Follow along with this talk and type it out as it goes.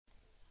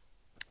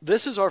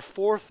This is our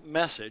fourth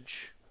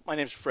message. My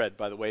name's Fred,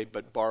 by the way,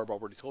 but Barb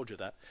already told you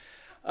that.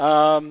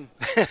 Um,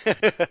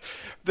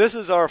 this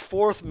is our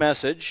fourth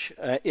message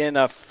in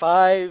a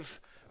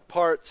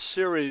five-part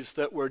series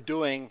that we're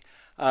doing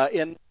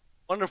in the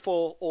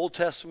wonderful Old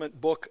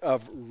Testament book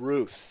of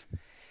Ruth.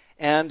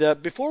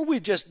 And before we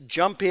just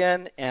jump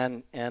in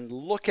and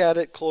look at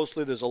it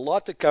closely, there's a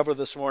lot to cover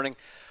this morning.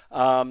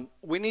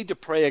 We need to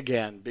pray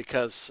again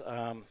because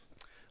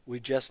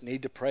we just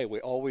need to pray. We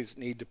always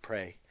need to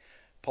pray.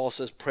 Paul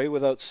says, pray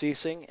without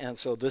ceasing, and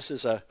so this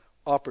is an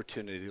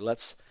opportunity.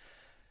 Let's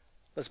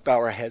bow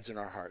our heads and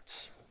our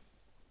hearts.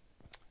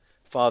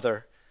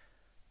 Father,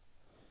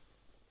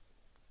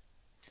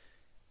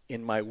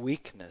 in my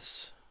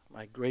weakness,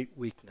 my great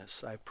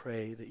weakness, I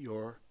pray that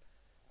your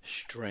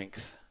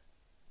strength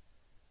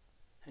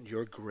and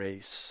your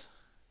grace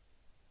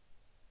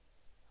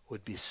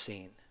would be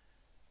seen,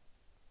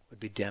 would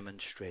be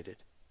demonstrated.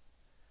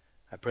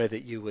 I pray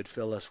that you would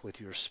fill us with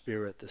your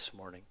Spirit this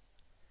morning,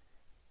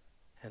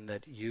 and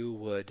that you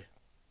would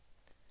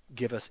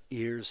give us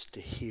ears to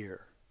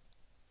hear,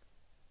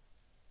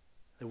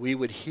 that we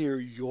would hear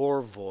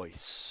your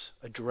voice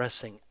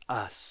addressing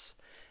us,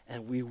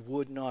 and we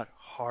would not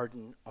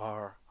harden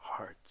our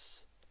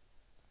hearts.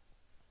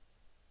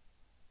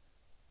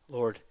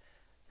 Lord,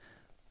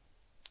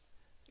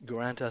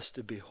 grant us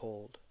to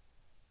behold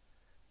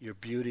your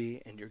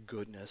beauty and your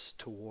goodness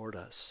toward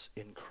us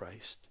in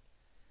Christ.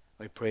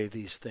 I pray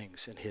these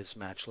things in his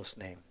matchless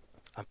name.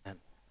 Amen.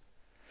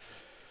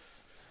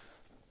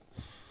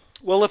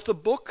 Well, if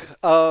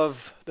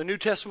the New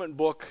Testament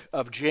book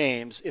of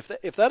James, if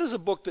that is a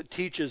book that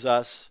teaches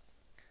us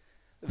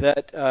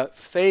that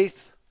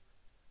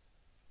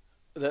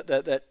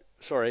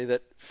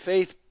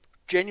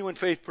genuine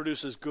faith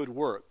produces good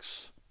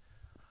works,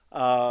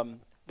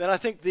 then I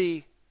think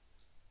the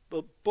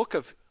book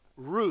of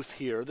Ruth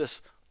here,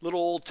 this little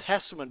Old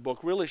Testament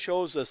book, really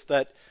shows us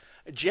that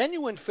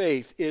genuine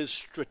faith is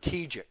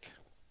strategic.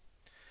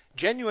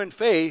 Genuine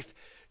faith,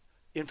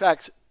 in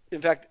fact,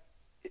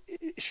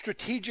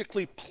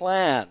 strategically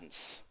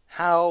plans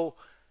how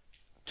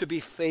to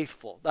be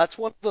faithful. That's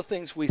one of the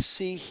things we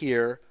see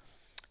here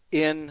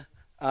in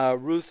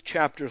Ruth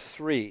chapter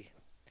 3.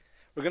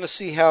 We're going to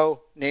see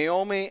how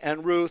Naomi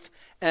and Ruth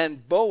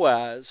and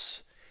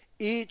Boaz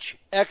each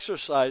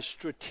exercise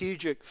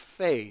strategic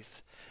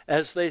faith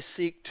as they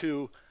seek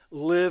to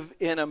live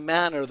in a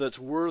manner that's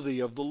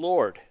worthy of the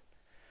Lord.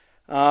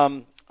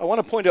 I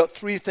want to point out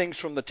three things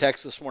from the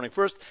text this morning.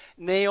 First,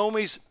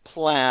 Naomi's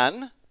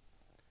plan.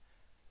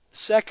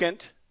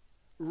 Second,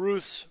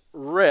 Ruth's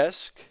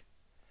risk.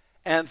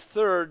 And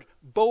third,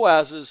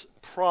 Boaz's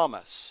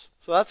promise.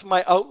 So that's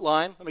my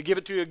outline. Let me give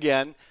it to you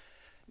again.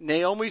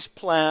 Naomi's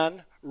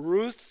plan,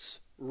 Ruth's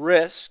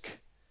risk,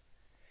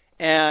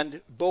 and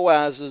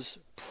Boaz's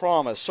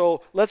promise.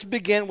 So let's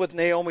begin with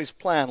Naomi's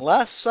plan.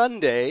 Last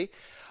Sunday,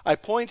 I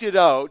pointed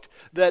out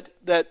that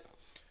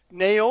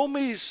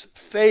Naomi's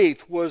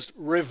faith was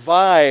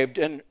revived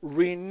and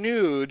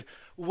renewed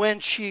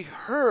when she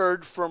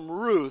heard from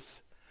Ruth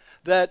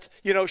that,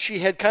 she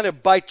had kind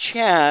of by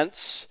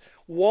chance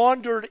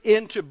wandered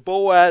into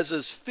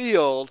Boaz's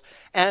field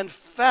and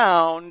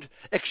found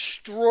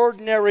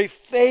extraordinary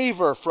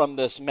favor from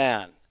this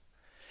man.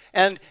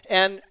 And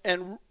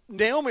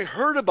Naomi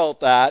heard about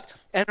that,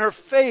 and her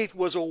faith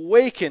was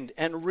awakened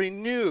and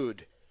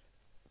renewed.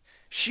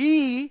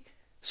 She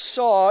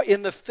saw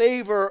in the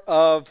favor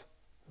of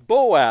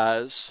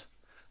Boaz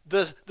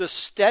the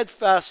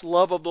steadfast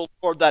love of the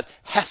Lord, that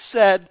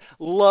hesed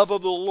love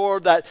of the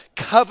Lord, that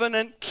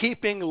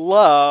covenant-keeping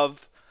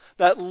love,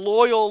 that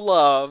loyal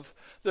love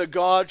that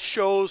God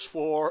shows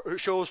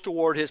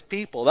toward his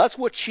people. That's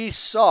what she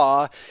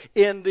saw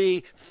in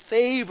the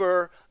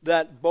favor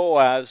that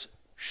Boaz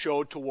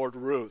showed toward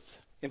Ruth.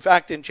 In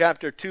fact, in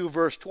chapter 2,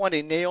 verse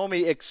 20,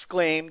 Naomi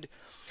exclaimed,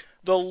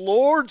 "The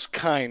Lord's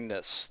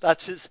kindness,"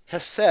 that's his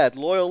hesed,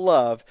 loyal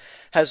love,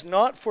 "has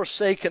not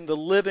forsaken the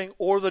living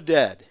or the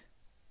dead."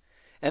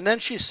 And then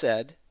she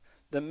said,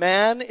 "The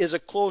man is a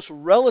close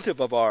relative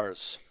of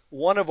ours,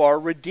 one of our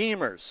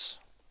redeemers."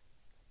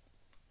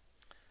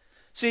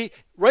 See,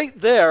 right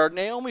there,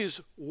 Naomi's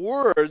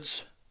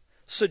words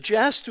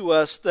suggest to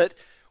us that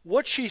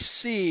what she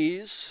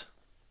sees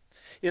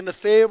in the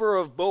favor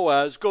of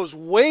Boaz goes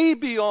way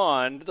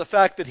beyond the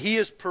fact that he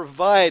has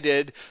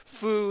provided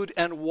food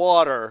and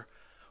water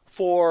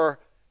for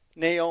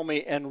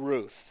Naomi and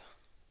Ruth.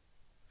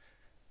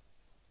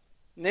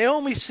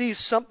 Naomi sees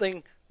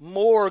something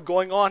more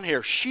going on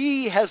here.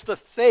 She has the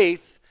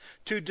faith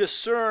to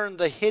discern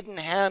the hidden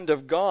hand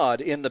of God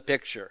in the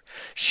picture.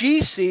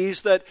 She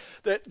sees that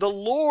the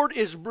Lord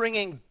is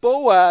bringing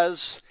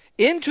Boaz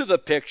into the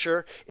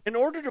picture in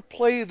order to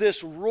play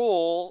this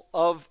role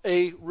of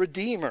a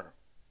redeemer.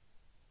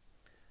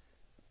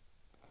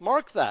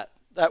 Mark that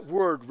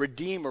word,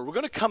 redeemer. We're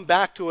going to come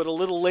back to it a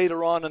little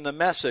later on in the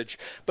message,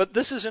 but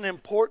this is an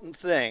important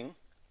thing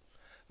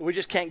we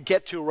just can't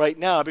get to right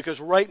now, because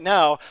right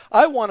now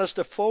I want us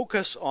to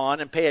focus on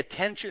and pay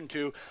attention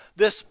to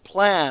this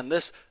plan,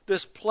 this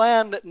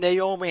plan that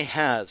Naomi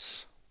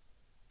has.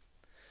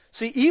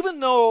 See, even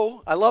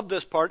though, I love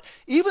this part,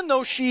 even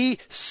though she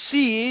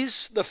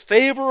sees the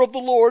favor of the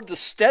Lord, the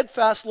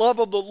steadfast love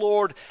of the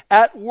Lord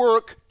at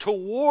work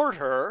toward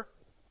her,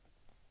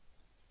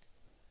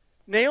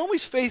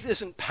 Naomi's faith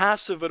isn't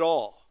passive at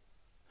all.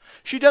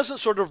 She doesn't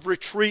sort of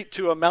retreat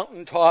to a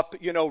mountaintop,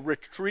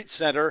 retreat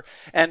center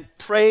and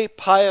pray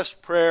pious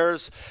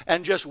prayers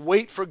and just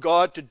wait for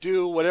God to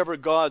do whatever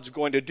God's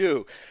going to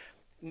do.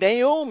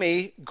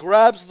 Naomi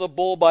grabs the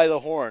bull by the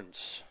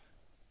horns.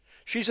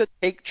 She's a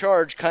take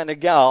charge kind of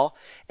gal,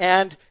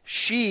 and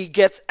she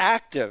gets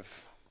active.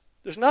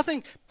 There's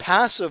nothing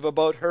passive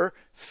about her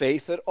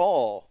faith at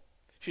all.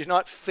 She's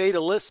not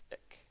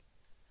fatalistic.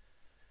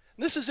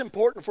 And this is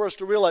important for us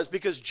to realize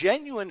because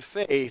genuine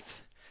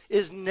faith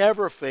is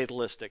never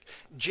fatalistic.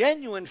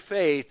 Genuine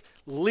faith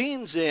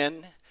leans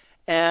in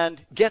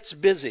and gets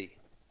busy.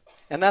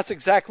 And that's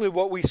exactly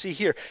what we see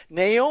here.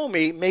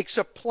 Naomi makes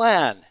a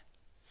plan,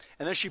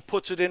 and then she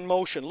puts it in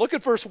motion. Look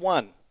at verse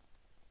 1.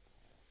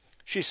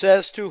 She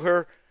says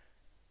to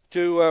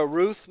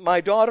Ruth, "My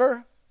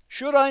daughter,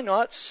 should I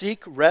not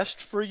seek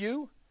rest for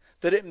you,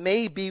 that it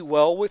may be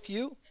well with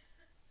you?"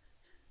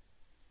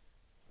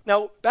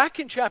 Now, back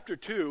in chapter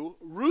 2,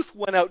 Ruth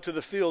went out to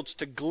the fields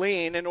to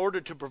glean in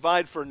order to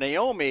provide for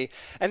Naomi.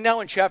 And now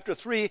in chapter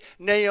 3,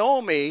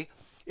 Naomi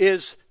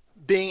is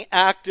being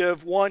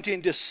active,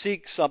 wanting to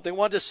seek something,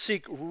 wanting to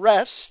seek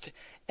rest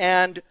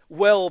and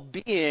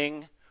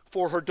well-being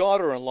for her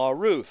daughter-in-law,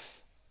 Ruth.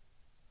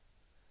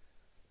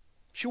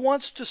 She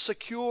wants to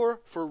secure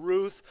for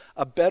Ruth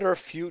a better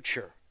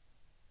future.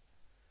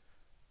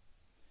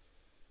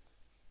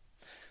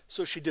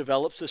 So she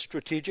develops a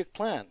strategic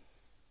plan.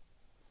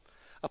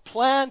 A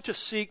plan to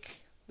seek,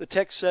 the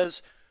text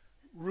says,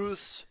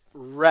 Ruth's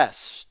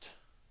rest.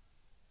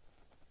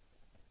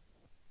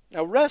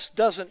 Now, rest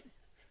doesn't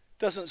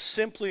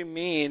simply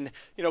mean,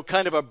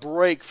 kind of a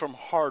break from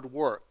hard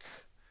work.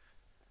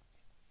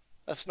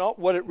 That's not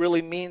what it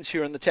really means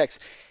here in the text.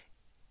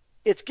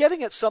 It's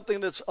getting at something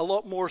that's a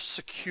lot more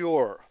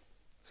secure,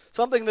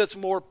 something that's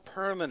more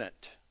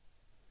permanent.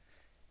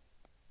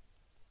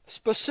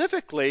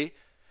 Specifically,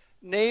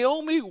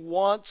 Naomi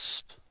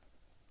wants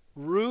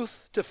Ruth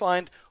to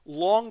find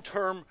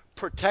long-term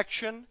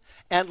protection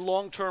and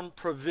long-term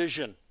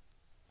provision.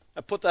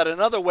 I put that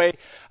another way.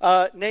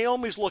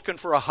 Naomi's looking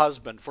for a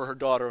husband for her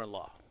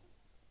daughter-in-law.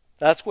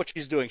 That's what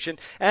she's doing.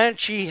 And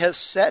she has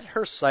set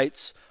her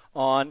sights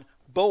on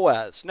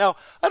Boaz. Now,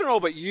 I don't know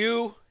about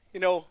you.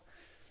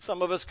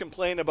 Some of us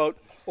complain about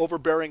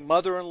overbearing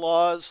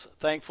mother-in-laws.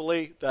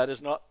 Thankfully, that is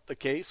not the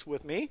case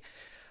with me.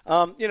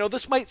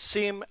 This might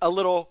seem a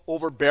little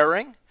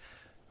overbearing.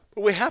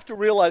 But we have to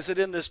realize that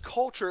in this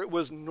culture, it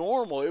was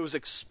normal, it was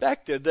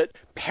expected that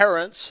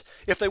parents,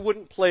 if they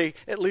wouldn't play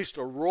at least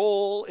a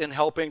role in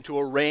helping to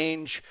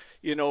arrange,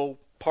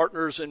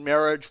 partners in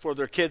marriage for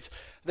their kids,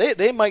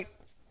 they might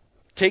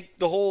take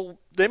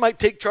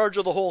charge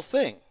of the whole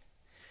thing.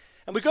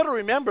 And we've got to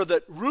remember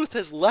that Ruth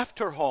has left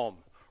her home.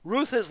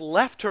 Ruth has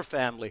left her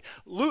family.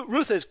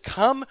 Ruth has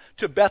come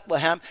to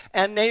Bethlehem,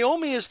 and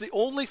Naomi is the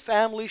only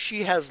family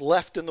she has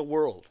left in the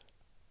world.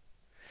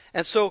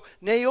 And so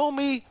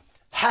Naomi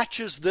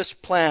hatches this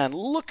plan.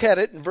 Look at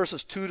it in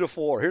verses 2 to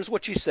 4. Here's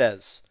what she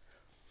says.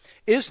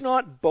 "Is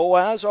not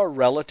Boaz our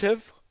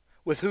relative,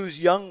 with whose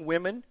young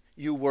women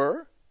you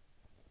were?"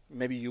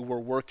 Maybe you were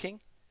working.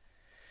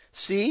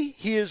 "See,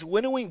 he is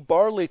winnowing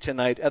barley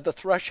tonight at the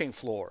threshing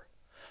floor.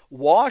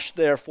 Wash,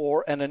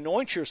 therefore, and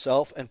anoint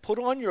yourself, and put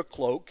on your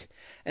cloak,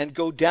 and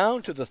go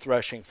down to the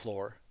threshing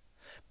floor.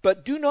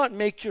 But do not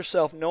make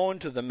yourself known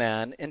to the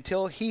man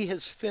until he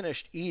has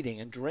finished eating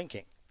and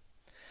drinking.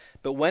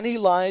 But when he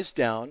lies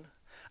down,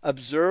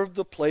 observe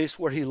the place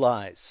where he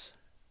lies.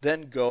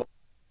 Then go,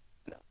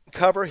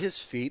 cover his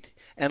feet,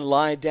 and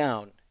lie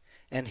down,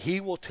 and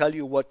he will tell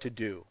you what to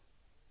do."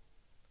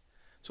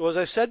 So as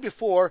I said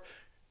before,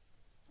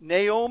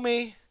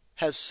 Naomi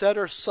has set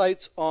her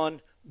sights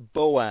on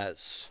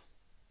Boaz.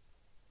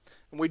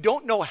 And we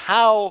don't know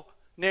how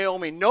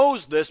Naomi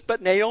knows this,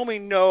 but Naomi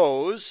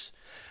knows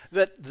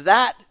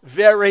that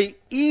very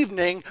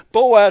evening,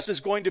 Boaz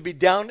is going to be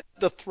down at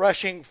the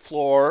threshing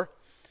floor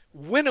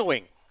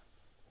winnowing.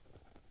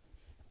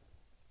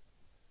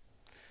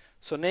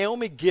 So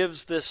Naomi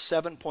gives this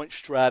 7-point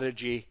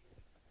strategy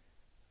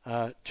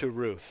to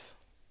Ruth.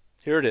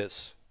 Here it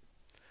is.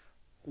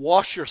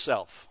 Wash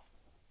yourself.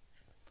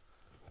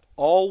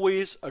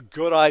 Always a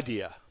good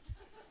idea.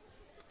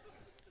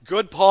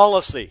 Good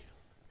policy.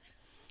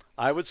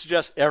 I would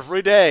suggest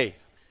every day.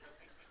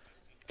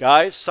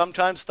 Guys,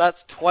 sometimes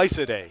that's twice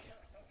a day.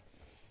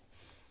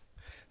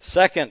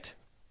 Second,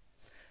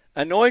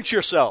 anoint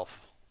yourself.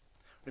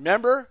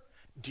 Remember,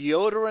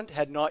 deodorant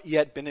had not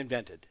yet been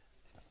invented.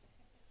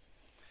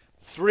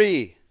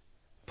 3,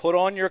 put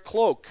on your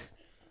cloak.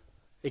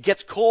 It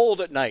gets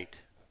cold at night.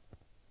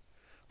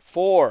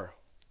 4,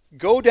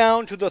 go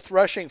down to the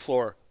threshing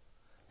floor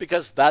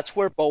because that's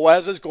where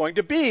Boaz is going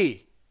to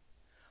be.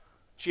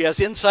 She has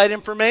inside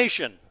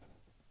information.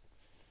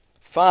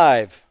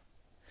 5,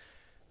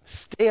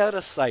 stay out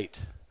of sight.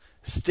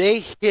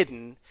 Stay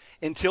hidden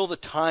until the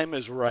time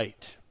is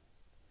right.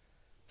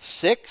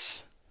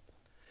 6,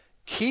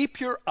 keep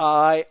your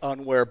eye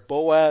on where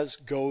Boaz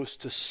goes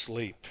to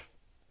sleep.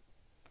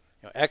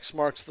 X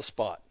marks the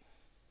spot.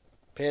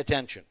 Pay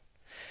attention.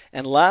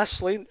 And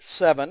lastly,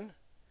 7,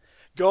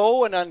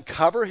 go and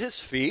uncover his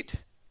feet,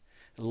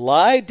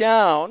 lie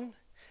down,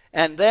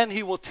 and then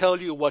he will tell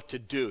you what to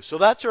do. So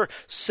that's our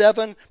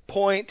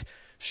 7-point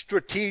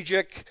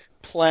strategic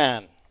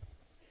plan.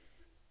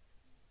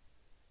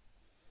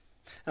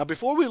 Now,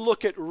 before we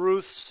look at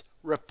Ruth's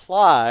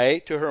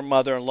reply to her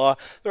mother-in-law,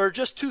 there are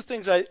just 2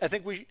 things I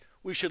think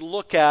we should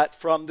look at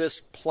from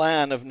this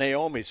plan of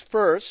Naomi's.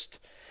 First,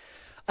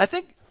 I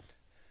think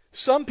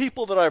some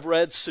people that I've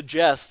read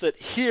suggest that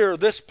here,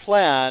 this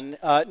plan,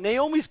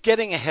 Naomi's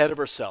getting ahead of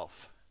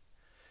herself.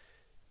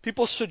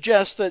 People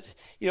suggest that,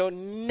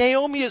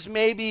 Naomi is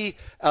maybe,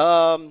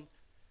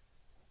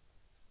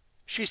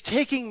 she's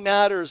taking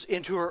matters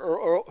into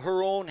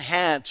her own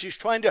hands. She's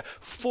trying to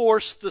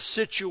force the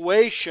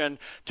situation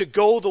to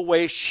go the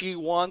way she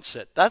wants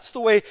it. That's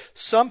the way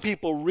some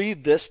people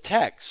read this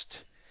text.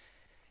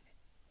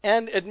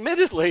 And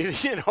admittedly,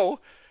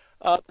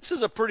 this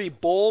is a pretty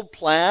bold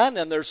plan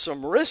and there's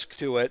some risk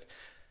to it,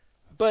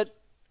 but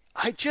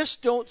I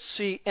just don't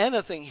see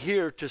anything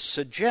here to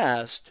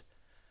suggest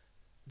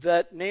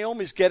that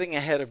Naomi's getting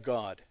ahead of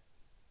God.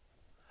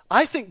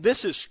 I think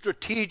this is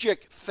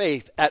strategic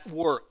faith at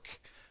work.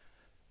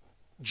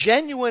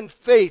 Genuine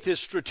faith is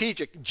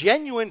strategic.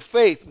 Genuine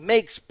faith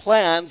makes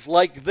plans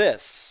like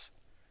this.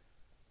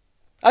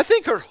 I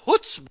think her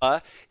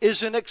chutzpah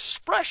is an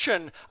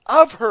expression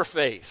of her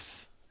faith.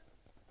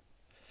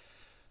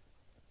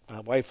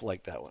 My wife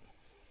liked that one.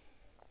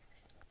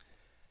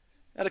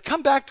 Now, to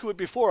come back to it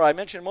before, I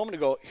mentioned a moment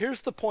ago,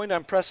 here's the point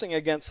I'm pressing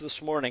against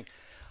this morning.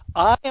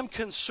 I am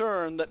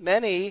concerned that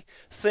many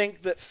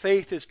think that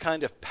faith is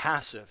kind of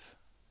passive.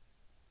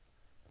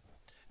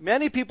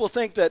 Many people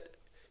think that,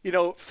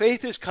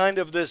 faith is kind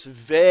of this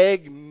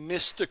vague,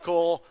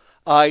 mystical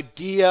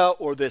idea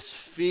or this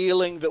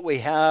feeling that we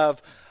have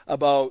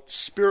about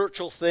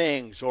spiritual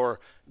things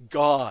or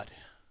God.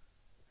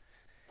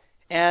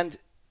 And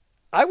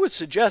I would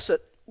suggest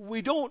that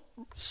we don't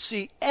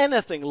see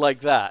anything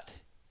like that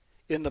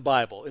in the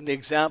Bible, in the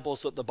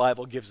examples that the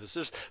Bible gives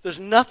us. There's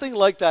nothing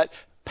like that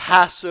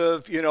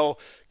passive,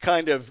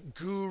 kind of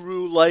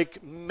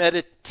guru-like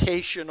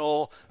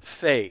meditational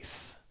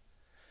faith.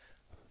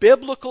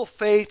 Biblical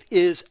faith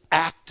is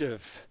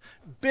active.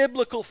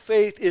 Biblical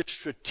faith is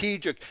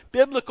strategic.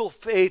 Biblical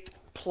faith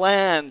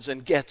plans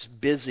and gets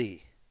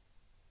busy.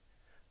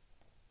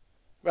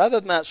 Rather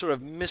than that sort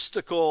of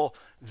mystical,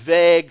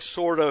 vague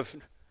sort of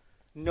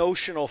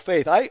notional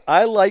faith.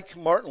 I like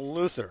Martin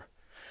Luther.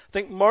 I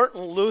think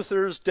Martin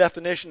Luther's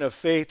definition of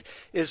faith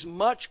is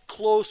much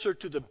closer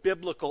to the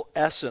biblical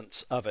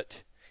essence of it.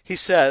 He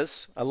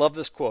says, I love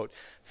this quote,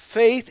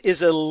 faith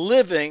is a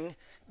living,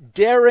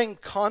 daring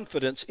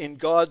confidence in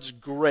God's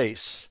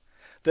grace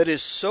that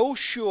is so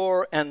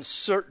sure and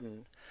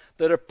certain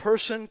that a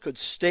person could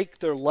stake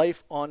their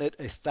life on it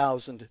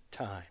 1,000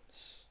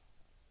 times.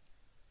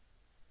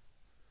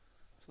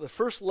 So the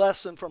first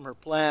lesson from her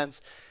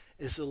plans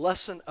is a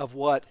lesson of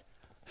what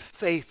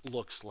faith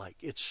looks like.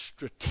 It's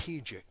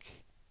strategic.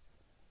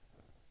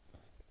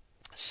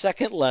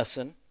 Second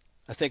lesson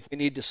I think we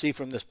need to see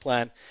from this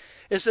plan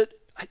is that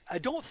I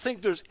don't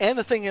think there's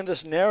anything in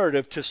this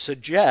narrative to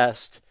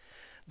suggest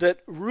that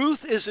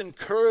Ruth is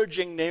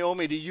encouraging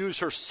Naomi to use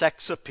her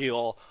sex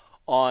appeal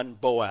on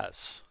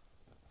Boaz.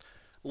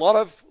 A lot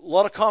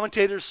of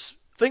commentators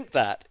think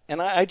that,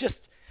 and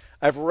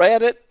I've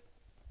read it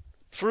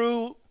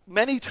through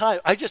many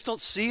times. I just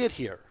don't see it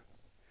here.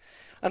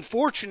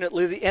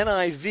 Unfortunately, the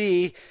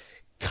NIV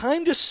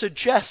kind of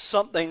suggests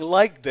something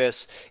like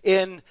this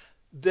in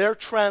their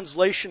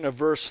translation of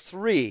verse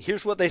 3.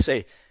 Here's what they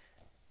say.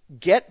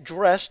 Get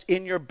dressed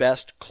in your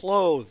best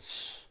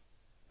clothes.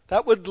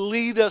 That would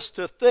lead us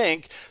to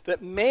think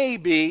that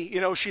maybe,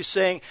 she's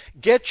saying,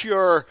 get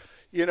your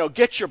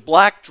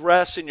black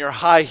dress and your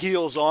high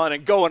heels on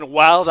and go and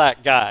wow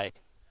that guy.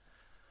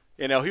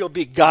 He'll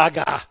be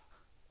gaga.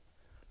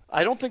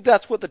 I don't think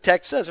that's what the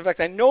text says. In fact,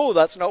 I know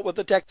that's not what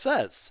the text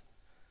says.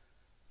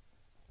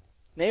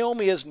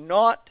 Naomi is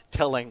not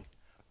telling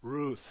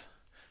Ruth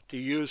to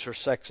use her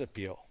sex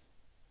appeal.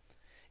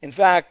 In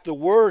fact, the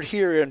word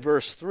here in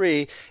verse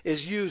 3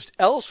 is used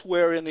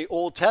elsewhere in the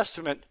Old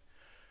Testament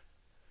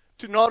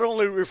to not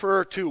only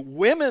refer to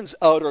women's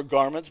outer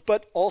garments,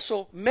 but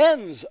also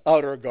men's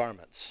outer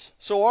garments.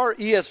 So our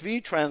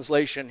ESV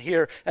translation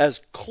here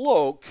as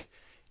cloak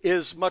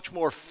is much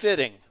more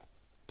fitting,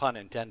 pun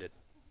intended.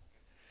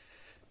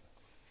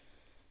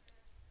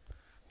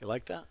 You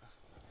like that?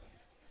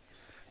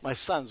 My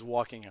son's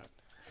walking out.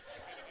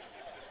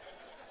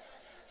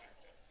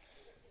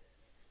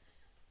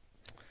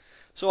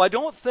 So I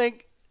don't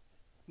think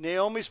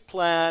Naomi's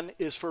plan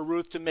is for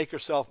Ruth to make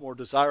herself more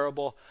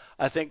desirable.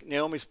 I think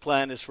Naomi's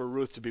plan is for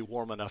Ruth to be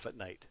warm enough at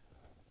night.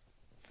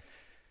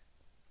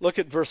 Look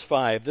at verse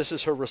 5. This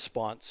is her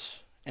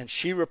response. And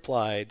she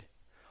replied,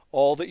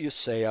 all that you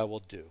say I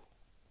will do.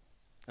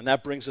 And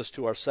that brings us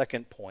to our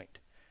second point,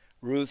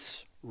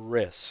 Ruth's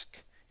risk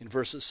in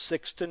verses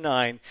 6 to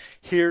 9,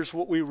 here's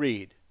what we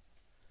read.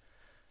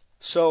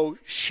 So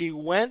she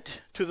went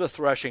to the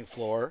threshing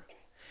floor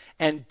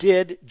and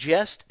did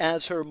just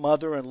as her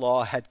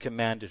mother-in-law had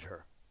commanded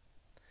her.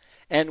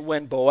 And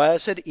when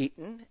Boaz had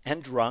eaten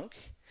and drunk,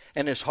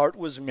 and his heart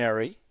was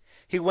merry,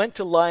 he went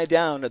to lie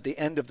down at the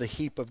end of the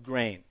heap of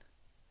grain.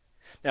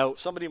 Now,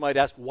 somebody might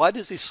ask, why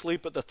does he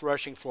sleep at the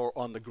threshing floor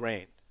on the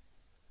grain?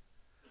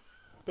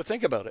 But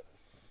think about it.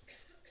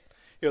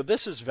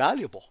 This is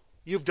valuable.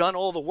 You've done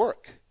all the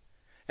work.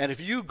 And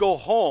if you go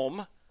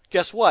home,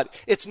 guess what?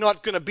 It's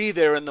not going to be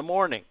there in the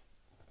morning.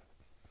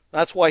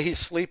 That's why he's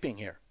sleeping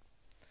here.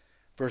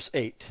 Verse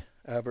 7.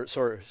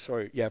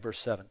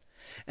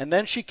 And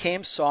then she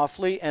came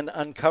softly and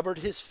uncovered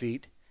his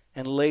feet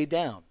and lay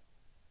down.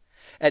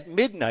 At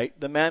midnight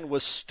the man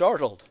was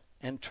startled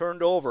and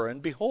turned over,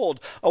 and behold,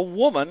 a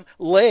woman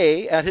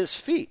lay at his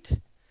feet.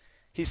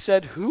 He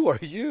said, "Who are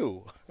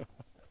you?"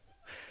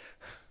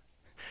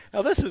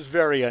 Now this is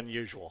very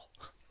unusual.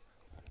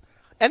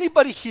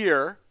 Anybody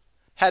here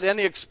had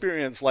any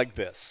experience like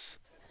this?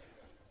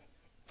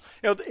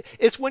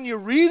 It's when you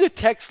read a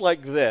text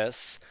like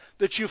this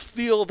that you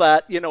feel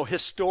that,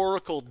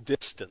 historical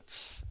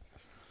distance.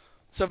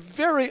 It's a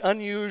very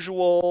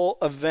unusual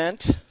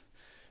event,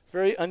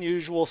 very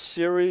unusual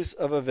series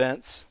of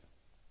events.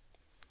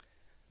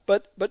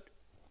 But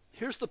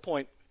here's the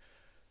point.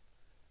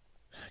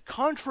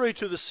 Contrary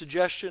to the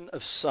suggestion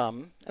of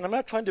some, and I'm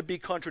not trying to be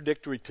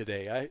contradictory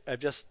today,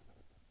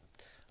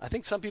 I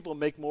think some people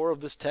make more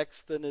of this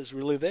text than is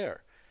really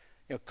there.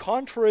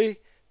 Contrary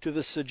to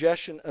the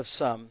suggestion of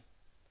some,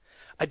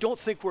 I don't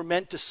think we're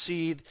meant to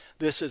see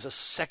this as a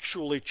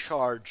sexually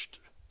charged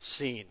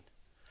scene.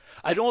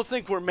 I don't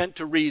think we're meant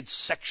to read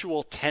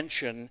sexual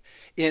tension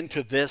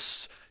into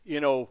this,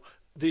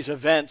 these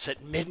events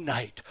at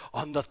midnight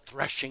on the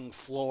threshing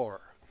floor.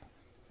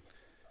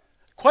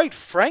 Quite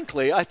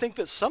frankly, I think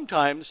that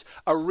sometimes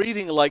a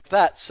reading like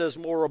that says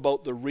more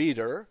about the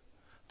reader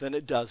than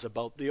it does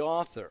about the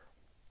author.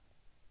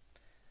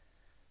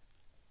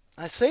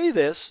 I say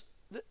this,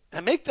 I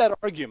make that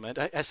argument,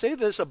 I say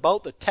this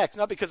about the text,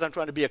 not because I'm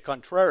trying to be a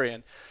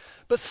contrarian,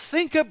 but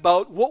think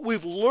about what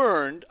we've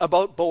learned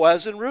about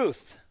Boaz and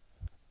Ruth.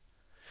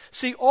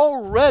 See,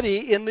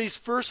 already in these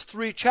first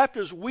 3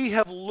 chapters, we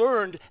have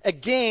learned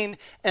again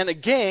and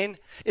again,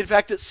 in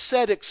fact, it's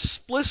said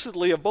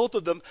explicitly of both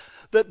of them,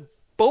 that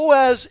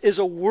Boaz is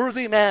a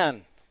worthy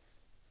man.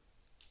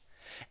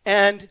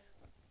 And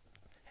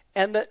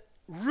that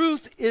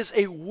Ruth is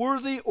a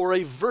worthy or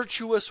a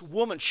virtuous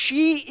woman.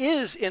 She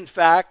is, in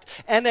fact,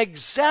 an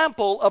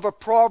example of a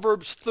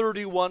Proverbs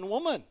 31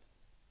 woman.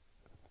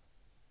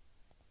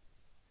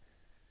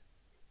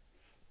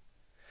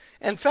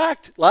 In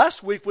fact,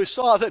 last week we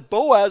saw that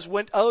Boaz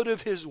went out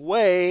of his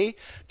way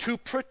to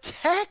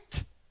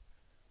protect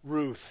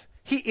Ruth.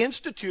 He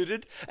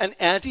instituted an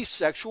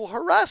anti-sexual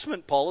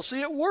harassment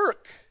policy at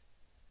work.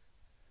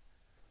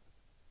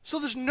 So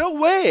there's no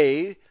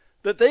way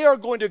that they are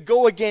going to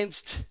go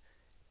against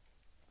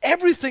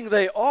everything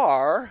they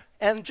are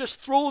and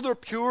just throw their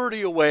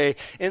purity away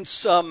in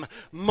some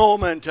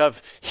moment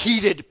of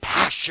heated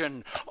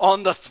passion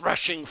on the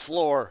threshing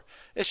floor.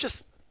 It's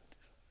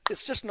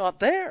just not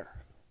there.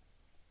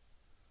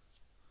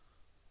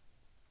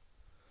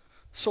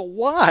 So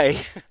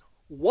why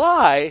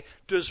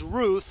does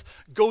Ruth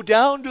go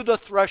down to the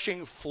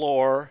threshing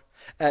floor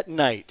at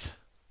night?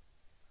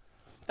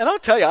 And I'll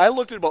tell you, I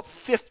looked at about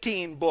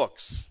 15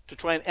 books to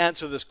try and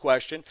answer this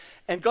question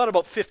and got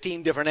about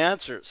 15 different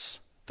answers.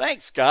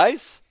 Thanks,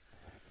 guys.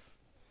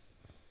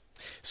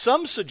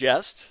 Some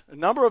suggest, a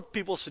number of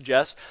people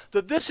suggest,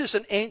 that this is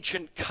an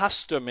ancient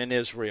custom in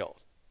Israel.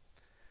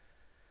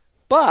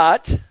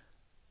 But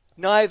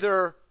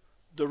neither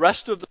the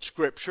rest of the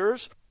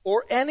scriptures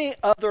or any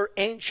other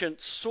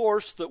ancient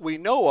source that we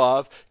know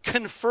of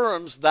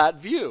confirms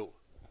that view.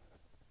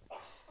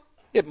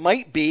 It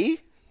might be,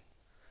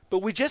 but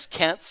we just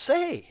can't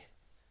say.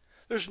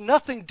 There's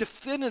nothing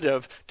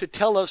definitive to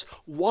tell us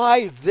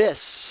why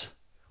this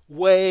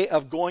way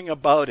of going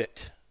about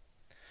it.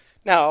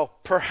 Now,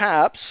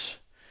 perhaps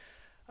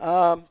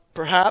the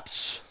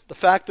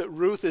fact that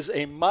Ruth is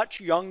much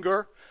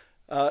younger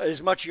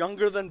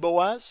than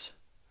Boaz.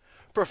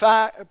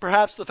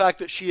 Perhaps the fact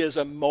that she is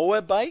a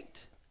Moabite.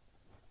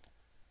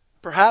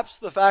 Perhaps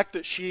the fact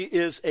that she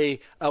is a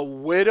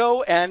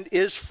widow and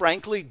is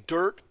frankly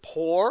dirt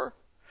poor.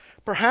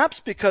 Perhaps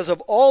because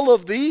of all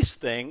of these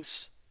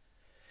things,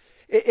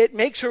 it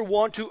makes her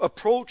want to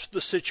approach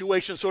the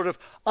situation sort of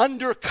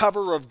under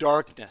cover of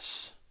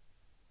darkness.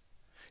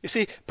 You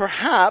see,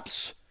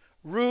 perhaps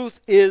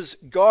Ruth is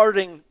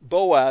guarding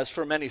Boaz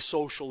from any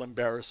social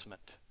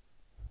embarrassment.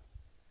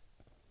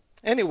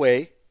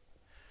 Anyway,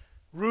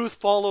 Ruth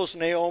follows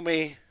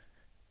Naomi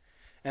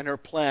and her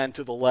plan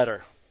to the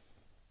letter.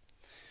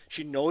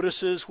 She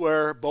notices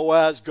where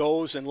Boaz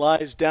goes and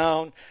lies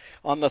down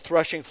on the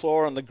threshing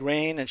floor on the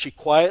grain, and she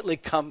quietly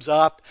comes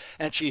up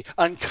and she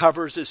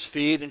uncovers his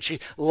feet and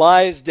she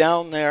lies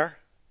down there.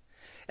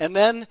 And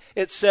then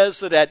it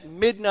says that at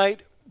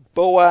midnight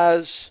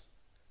Boaz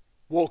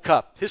woke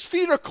up. His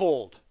feet are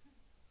cold.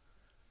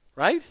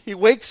 right? He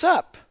wakes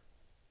up.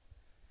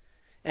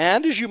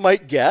 And as you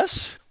might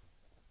guess,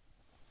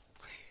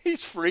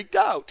 he's freaked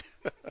out.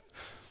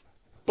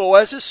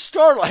 Boaz is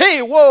startled.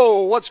 Hey,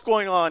 whoa, what's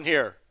going on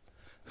here?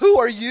 Who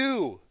are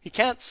you? He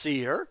can't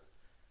see her.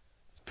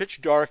 It's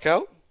pitch dark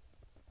out.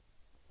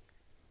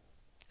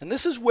 And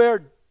this is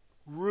where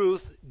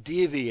Ruth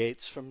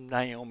deviates from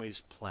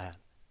Naomi's plan.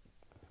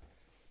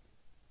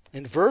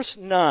 In verse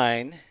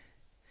 9,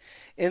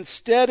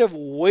 instead of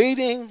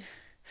waiting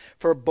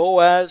for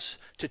Boaz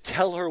to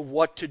tell her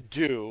what to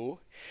do,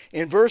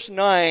 in verse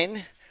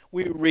 9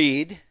 we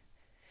read,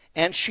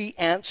 and she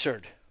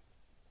answered,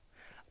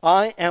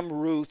 I am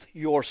Ruth,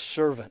 your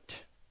servant.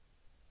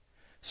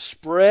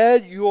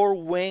 Spread your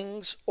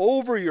wings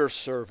over your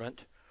servant,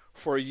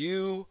 for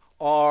you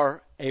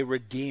are a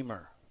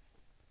redeemer.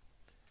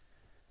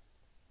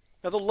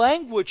 Now the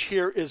language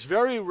here is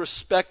very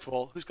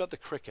respectful. Who's got the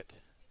cricket?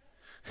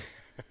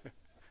 I'm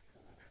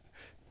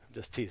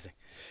just teasing.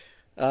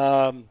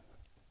 The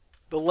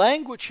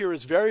language here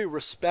is very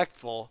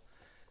respectful,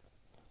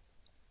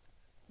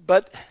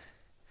 but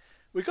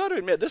we got to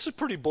admit this is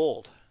pretty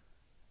bold.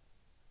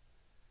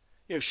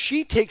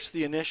 She takes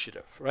the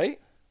initiative, right?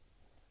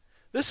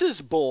 This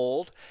is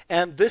bold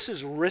and this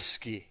is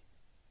risky.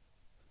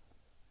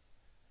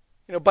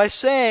 By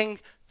saying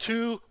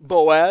to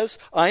Boaz,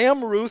 I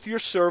am Ruth, your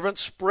servant,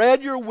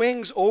 spread your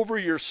wings over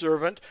your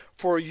servant,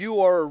 for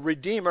you are a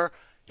redeemer.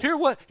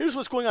 Here's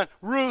what's going on.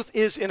 Ruth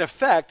is, in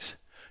effect,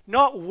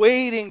 not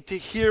waiting to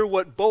hear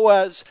what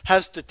Boaz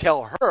has to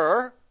tell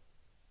her.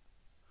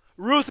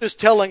 Ruth is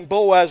telling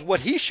Boaz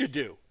what he should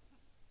do.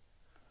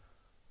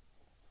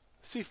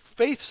 See,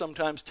 faith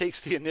sometimes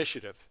takes the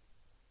initiative.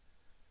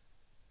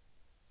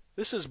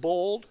 This is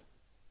bold.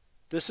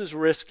 This is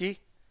risky.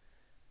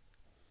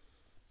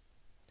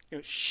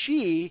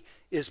 She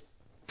is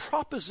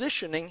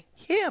propositioning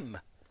him.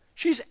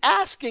 She's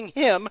asking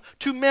him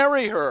to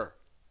marry her.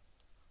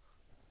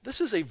 This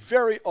is a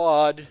very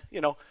odd,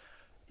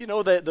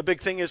 the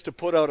big thing is to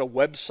put out a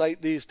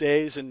website these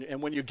days,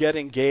 and when you get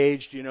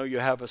engaged, you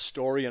have a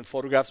story and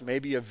photographs,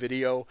 maybe a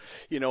video,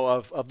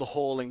 of the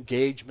whole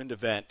engagement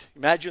event.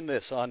 Imagine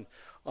this on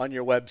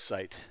your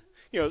website.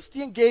 It's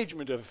the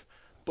engagement of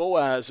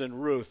Boaz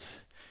and Ruth.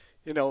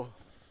 I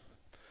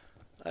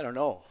don't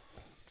know.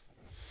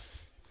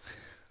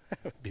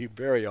 That would be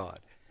very odd.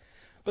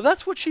 But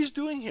that's what she's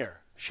doing here.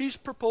 She's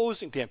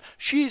proposing to him.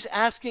 She's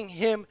asking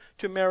him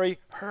to marry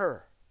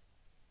her.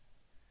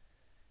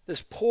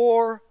 This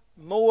poor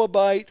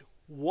Moabite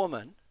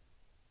woman,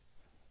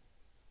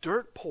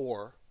 dirt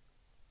poor,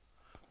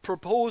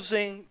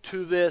 proposing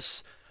to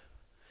this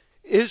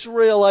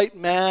Israelite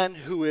man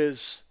who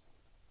is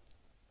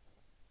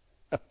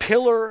a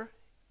pillar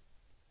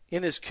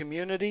in his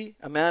community,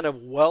 a man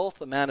of wealth,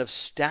 a man of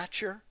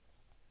stature.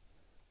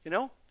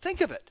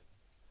 Think of it.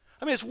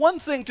 I mean, it's one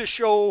thing to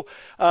show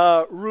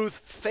Ruth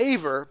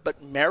favor,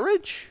 but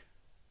marriage?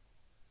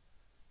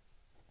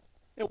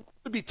 It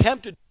would be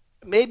tempted.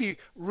 Maybe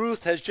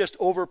Ruth has just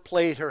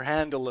overplayed her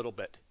hand a little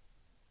bit.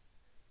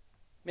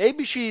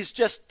 Maybe she's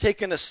just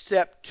taken a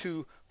step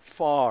too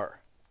far.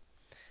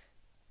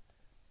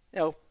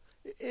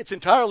 It's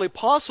entirely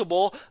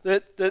possible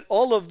that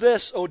all of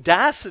this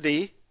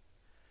audacity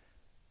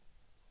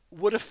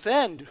would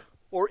offend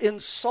or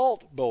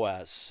insult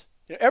Boaz.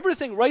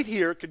 Everything right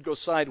here could go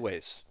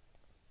sideways.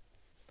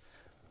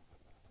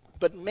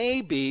 But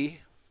maybe,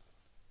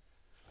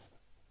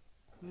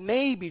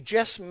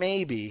 just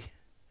maybe,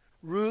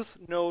 Ruth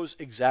knows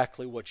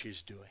exactly what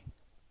she's doing.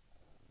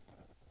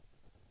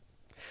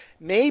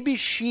 Maybe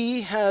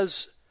she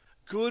has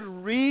good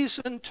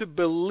reason to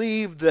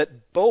believe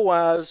that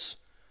Boaz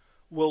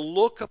will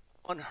look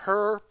upon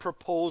her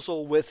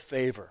proposal with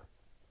favor.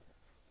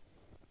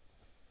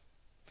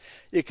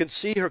 You can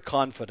see her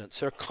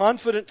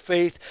confident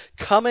faith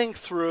coming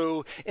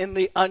through in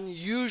the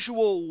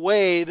unusual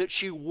way that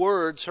she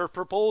words her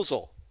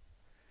proposal.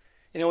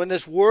 In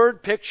this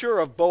word picture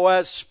of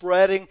Boaz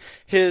spreading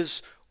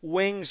his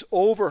wings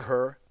over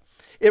her,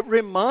 it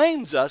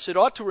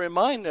ought to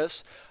remind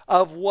us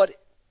of what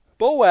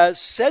Boaz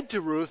said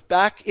to Ruth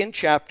back in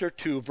chapter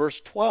 2, verse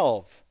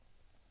 12.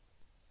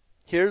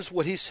 Here's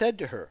what he said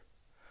to her.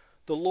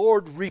 The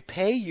Lord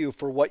repay you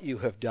for what you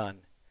have done,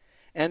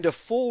 and a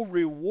full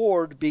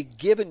reward be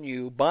given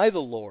you by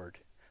the Lord,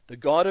 the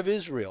God of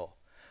Israel,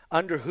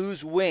 under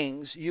whose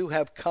wings you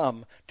have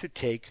come to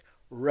take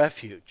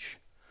refuge.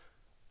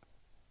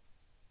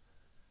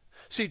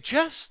 See,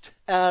 just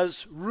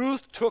as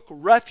Ruth took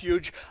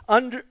refuge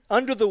under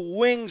the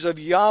wings of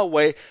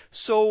Yahweh,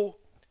 so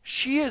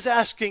she is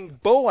asking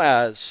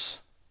Boaz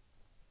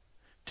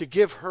to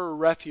give her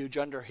refuge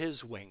under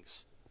his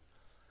wings.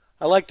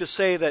 I like to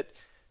say that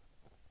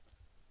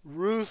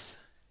Ruth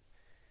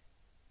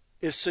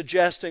is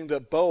suggesting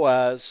that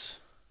Boaz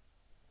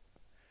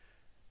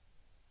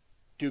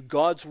do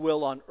God's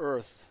will on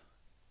earth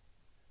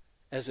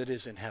as it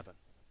is in heaven.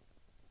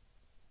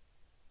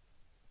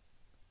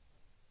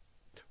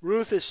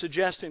 Ruth is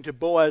suggesting to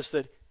Boaz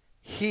that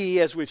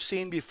he, as we've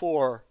seen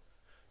before,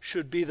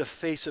 should be the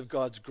face of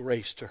God's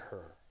grace to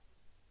her.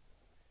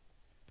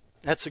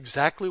 That's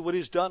exactly what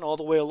he's done all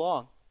the way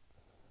along.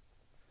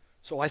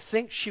 So I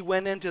think she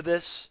went into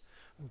this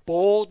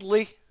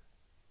boldly,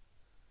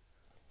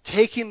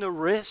 taking the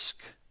risk,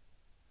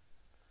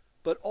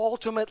 but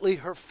ultimately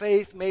her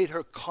faith made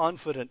her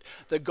confident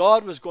that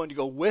God was going to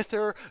go with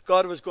her,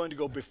 God was going to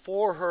go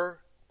before her,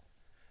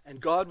 and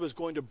God was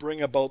going to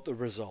bring about the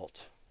result.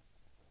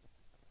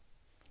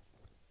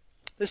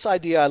 This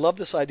idea, I love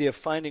this idea of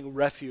finding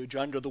refuge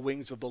under the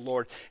wings of the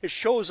Lord. It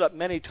shows up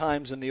many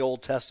times in the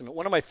Old Testament.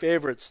 One of my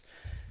favorites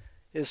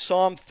is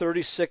Psalm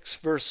 36,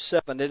 verse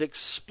 7. It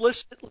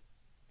explicitly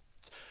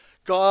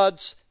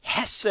God's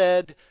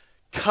hesed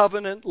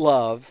covenant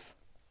love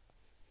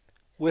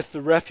with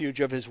the refuge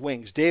of his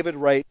wings. David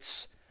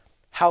writes,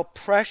 "How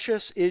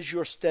precious is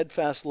your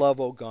steadfast love,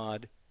 O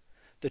God!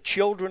 The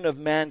children of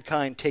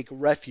mankind take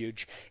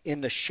refuge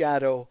in the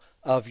shadow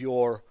of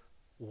your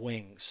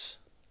wings."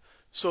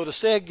 So to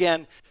say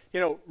again,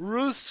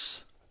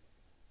 Ruth's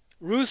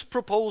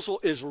proposal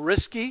is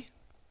risky,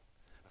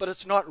 but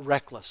it's not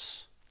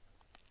reckless.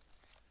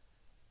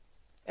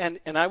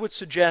 And I would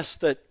suggest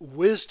that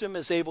wisdom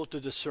is able to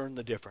discern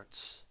the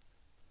difference.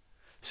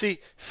 See,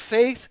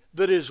 faith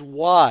that is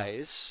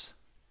wise,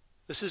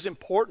 this is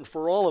important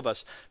for all of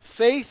us.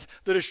 Faith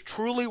that is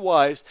truly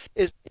wise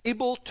is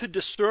able to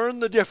discern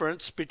the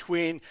difference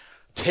between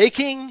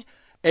taking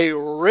a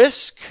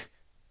risk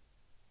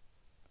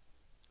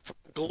for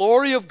the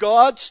glory of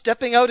God,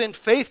 stepping out in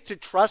faith to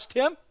trust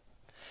Him,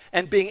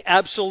 and being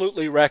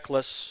absolutely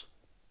reckless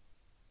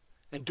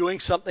and doing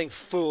something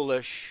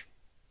foolish.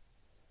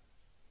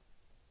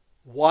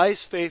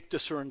 Wise faith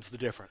discerns the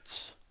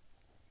difference.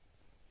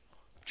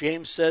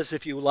 James says,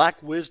 if you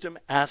lack wisdom,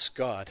 ask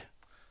God.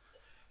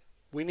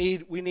 We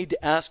need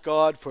to ask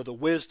God for the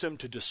wisdom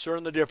to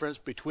discern the difference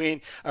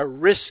between a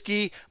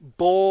risky,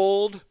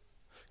 bold,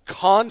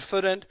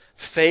 confident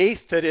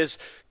faith that is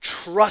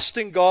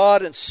trusting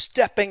God and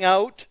stepping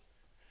out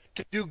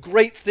to do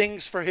great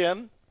things for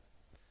Him,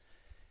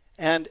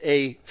 and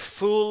a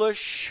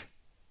foolish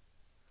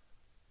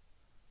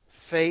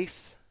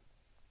faith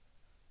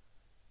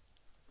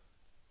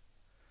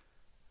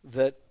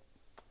that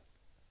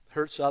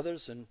hurts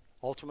others and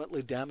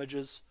ultimately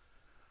damages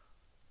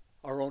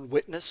our own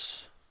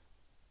witness.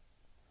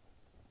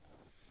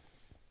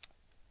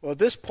 Well, at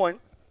this point,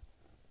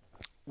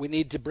 we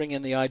need to bring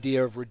in the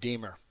idea of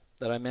Redeemer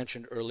that I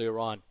mentioned earlier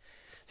on.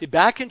 See,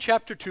 back in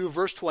chapter 2,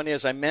 verse 20,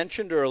 as I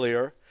mentioned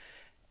earlier,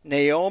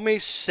 Naomi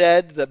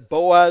said that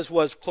Boaz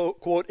was,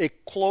 quote, a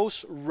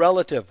close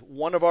relative,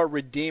 one of our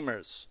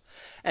redeemers.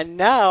 And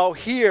now,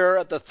 here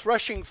at the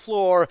threshing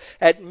floor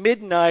at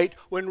midnight,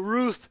 when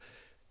Ruth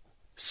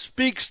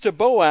speaks to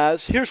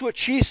Boaz, here's what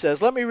she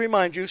says. Let me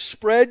remind you,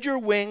 spread your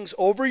wings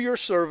over your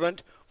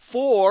servant,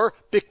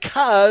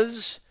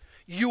 because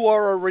you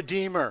are a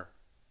redeemer.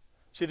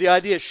 See, the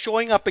idea is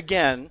showing up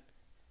again.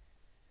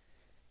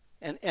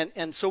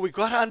 And so we've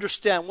got to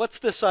understand, what's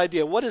this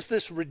idea? What is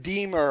this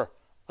redeemer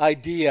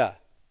idea?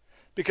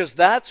 Because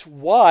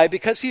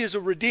he is a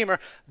redeemer,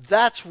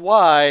 that's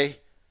why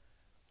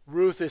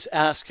Ruth is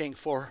asking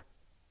for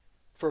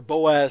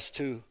Boaz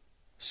to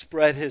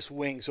spread his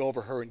wings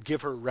over her and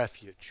give her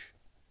refuge.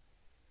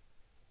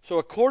 So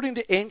according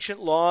to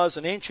ancient laws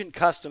and ancient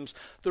customs,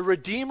 the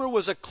Redeemer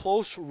was a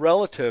close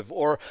relative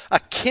or a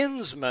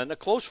kinsman, a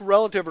close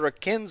relative or a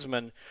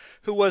kinsman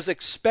who was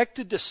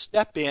expected to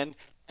step in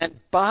and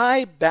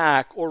buy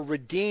back or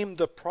redeem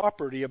the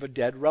property of a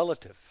dead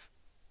relative.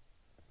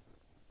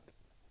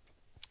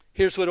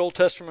 Here's what Old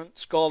Testament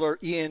scholar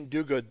Ian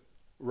Duguid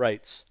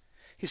writes.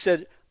 He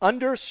said,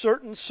 under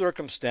certain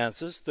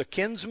circumstances, the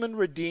kinsman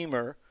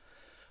redeemer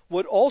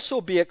would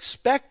also be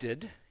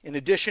expected, in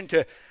addition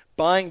to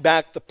buying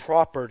back the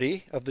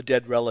property of the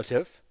dead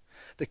relative,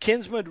 the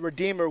kinsman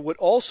redeemer would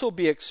also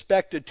be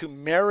expected to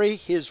marry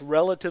his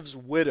relative's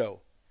widow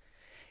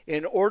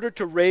in order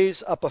to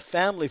raise up a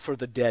family for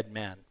the dead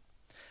man,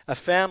 a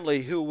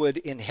family who would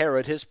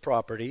inherit his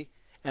property,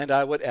 and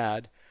I would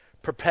add,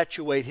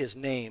 perpetuate his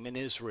name in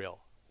Israel.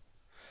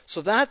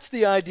 So that's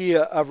the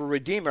idea of a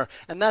redeemer,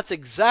 and that's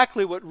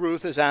exactly what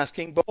Ruth is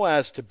asking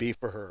Boaz to be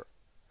for her.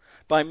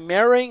 By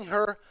marrying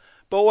her,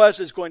 Boaz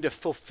is going to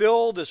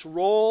fulfill this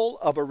role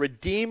of a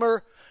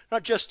redeemer,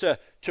 not just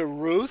to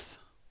Ruth,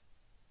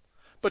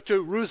 but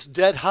to Ruth's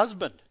dead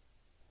husband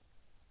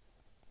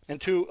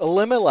and to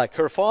Elimelech,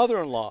 her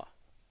father-in-law.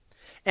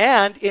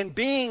 And in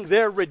being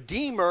their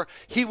redeemer,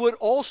 he would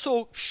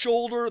also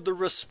shoulder the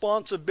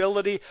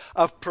responsibility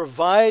of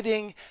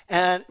providing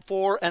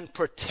for and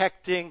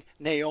protecting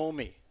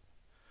Naomi.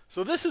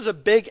 So this is a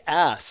big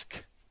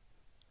ask.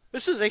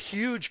 This is a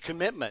huge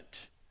commitment.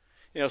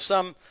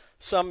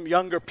 Some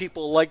younger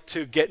people like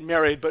to get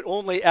married, but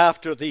only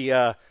after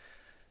the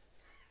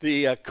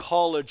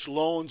college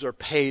loans are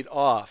paid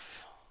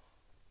off.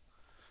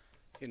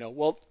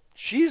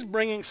 She's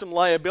bringing some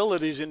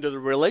liabilities into the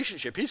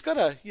relationship. He's got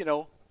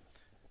to,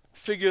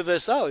 figure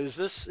this out. Is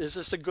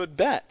this a good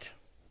bet?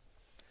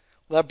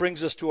 Well, that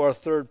brings us to our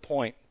third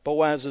point,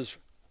 Boaz's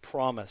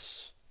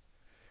promise.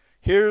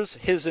 Here's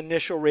his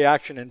initial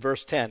reaction in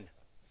verse 10.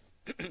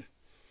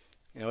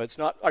 It's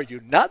not, are you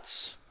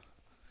nuts?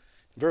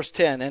 Verse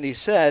 10, and he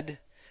said,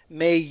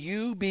 may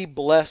you be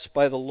blessed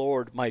by the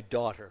Lord, my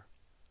daughter.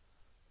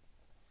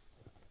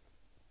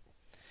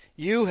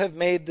 You have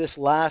made this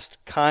last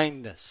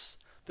kindness,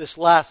 this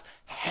last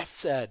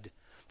hesed,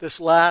 this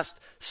last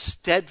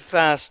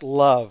steadfast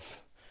love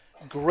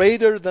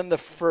greater than the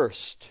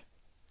first,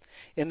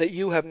 in that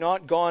you have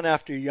not gone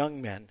after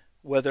young men,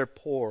 whether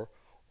poor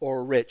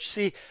or rich.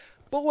 See,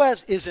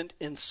 Boaz isn't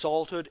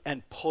insulted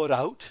and put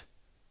out.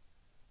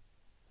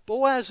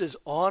 Boaz is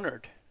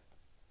honored.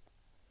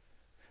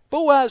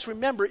 Boaz,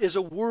 remember, is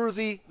a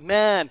worthy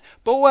man.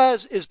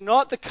 Boaz is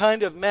not the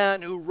kind of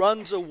man who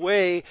runs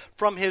away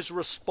from his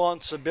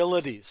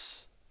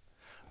responsibilities.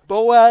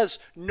 Boaz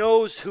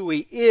knows who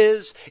he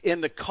is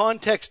in the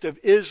context of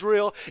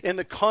Israel, in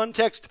the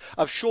context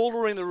of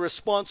shouldering the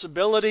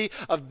responsibility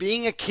of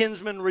being a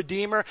kinsman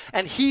redeemer,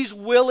 and he's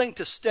willing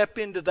to step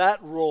into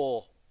that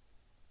role.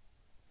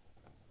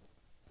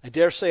 I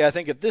dare say, I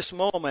think at this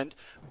moment,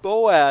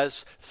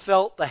 Boaz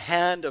felt the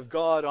hand of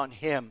God on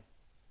him.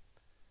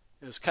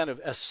 It was kind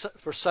of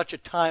for such a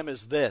time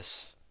as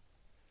this.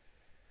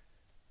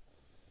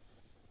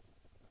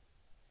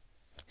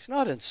 He's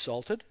not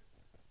insulted.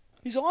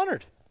 He's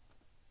honored.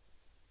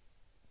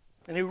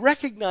 And he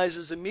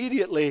recognizes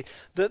immediately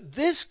that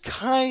this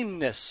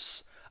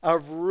kindness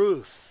of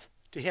Ruth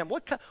to him,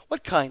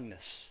 what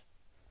kindness?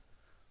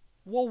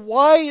 Well,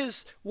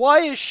 why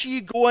is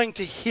she going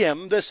to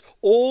him, this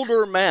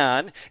older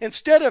man,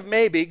 instead of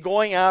maybe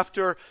going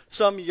after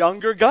some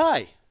younger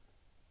guy?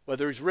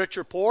 Whether he's rich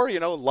or poor,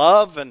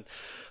 love and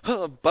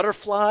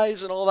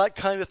butterflies and all that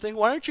kind of thing.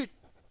 Why aren't you,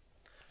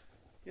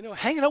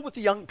 hanging out with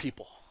the young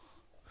people?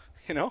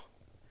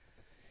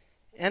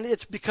 And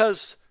it's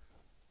because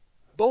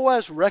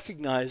Boaz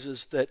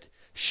recognizes that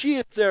she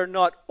is there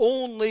not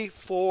only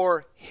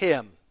for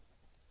him.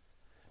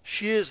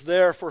 She is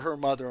there for her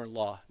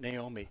mother-in-law,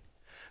 Naomi.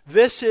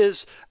 This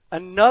is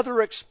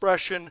another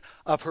expression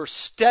of her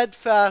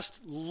steadfast,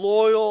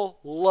 loyal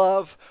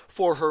love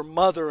for her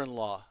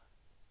mother-in-law.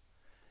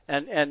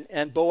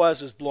 And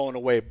Boaz is blown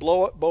away.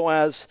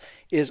 Boaz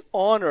is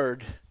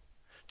honored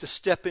to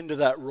step into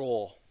that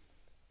role.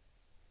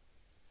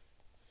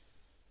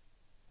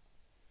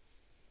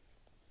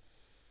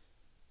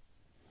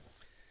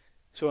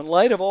 So in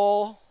light of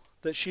all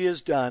that she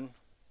has done,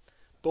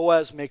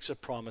 Boaz makes a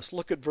promise.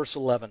 Look at verse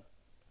 11.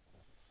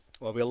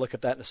 Well, we'll look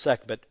at that in a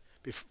sec, but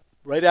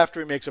right after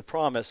he makes a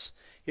promise,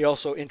 he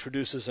also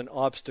introduces an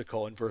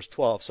obstacle in verse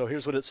 12. So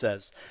here's what it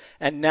says.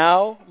 And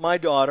now, my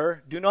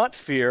daughter, do not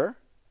fear.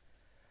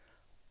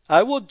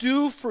 I will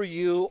do for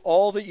you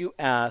all that you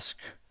ask,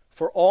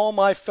 for all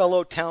my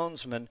fellow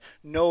townsmen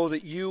know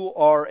that you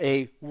are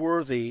a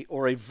worthy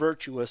or a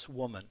virtuous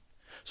woman.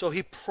 So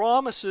he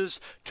promises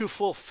to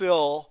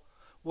fulfill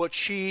what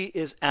she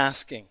is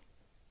asking.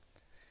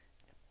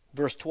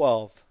 Verse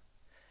 12.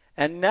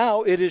 And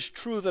now it is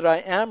true that I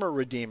am a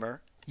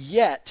redeemer,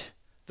 yet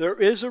there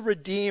is a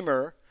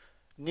redeemer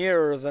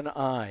nearer than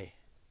I.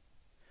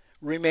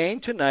 Remain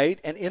tonight,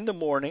 and in the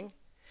morning,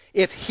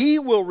 if he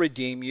will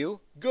redeem you,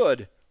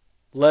 good,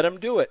 let him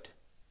do it.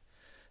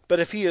 But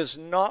if he is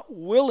not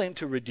willing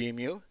to redeem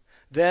you,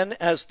 then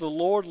as the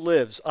Lord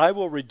lives, I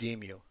will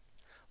redeem you.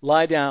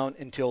 Lie down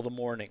until the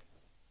morning.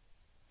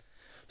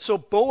 So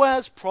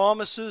Boaz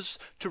promises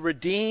to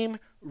redeem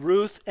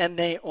Ruth and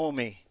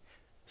Naomi.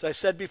 As I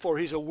said before,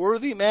 he's a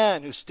worthy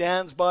man who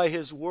stands by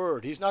his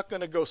word. He's not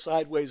going to go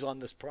sideways on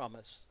this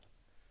promise.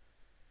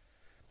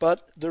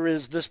 But there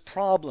is this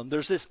problem.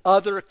 There's this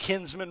other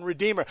kinsman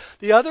redeemer.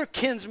 The other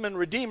kinsman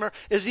redeemer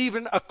is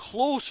even a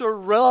closer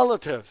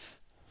relative.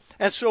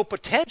 And so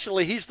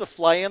potentially he's the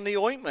fly in the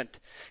ointment.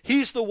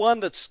 He's the one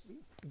that's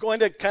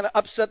going to kind of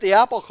upset the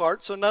apple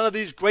cart, so none of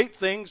these great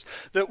things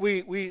that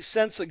we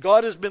sense that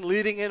God has been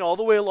leading in all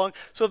the way along,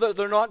 so that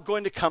they're not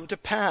going to come to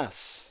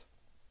pass.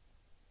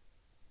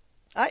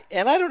 I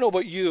don't know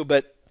about you,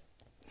 but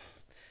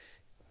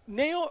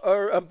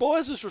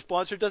Boaz's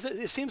response here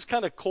it seems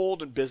kind of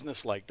cold and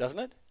businesslike,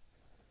 doesn't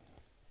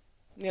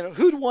it?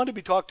 Who'd want to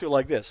be talked to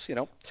like this?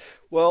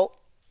 Well,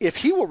 if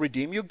he will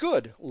redeem you,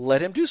 good,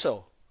 let him do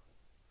so.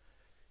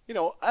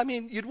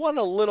 You'd want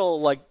a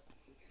little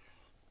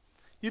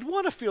you'd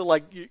want to feel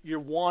like you're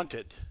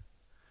wanted,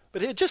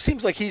 but it just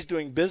seems like he's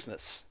doing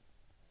business.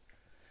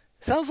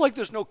 It sounds like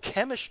there's no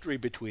chemistry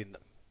between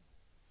them.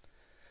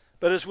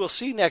 But as we'll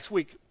see next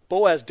week,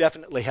 Boaz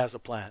definitely has a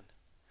plan.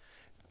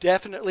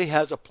 Definitely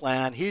has a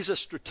plan. He's a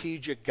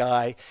strategic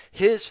guy.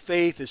 His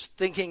faith is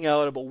thinking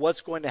out about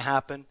what's going to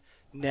happen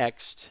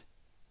next.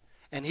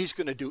 And he's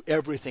going to do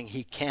everything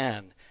he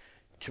can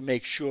to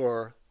make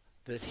sure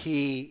that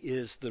he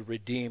is the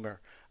redeemer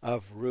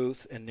of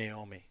Ruth and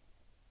Naomi.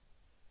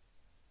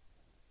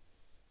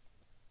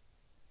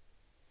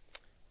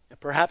 And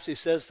perhaps he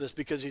says this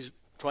because he's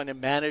trying to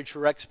manage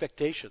her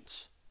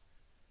expectations.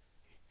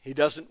 He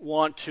doesn't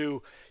want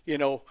to,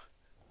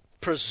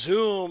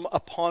 presume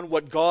upon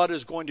what God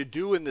is going to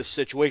do in this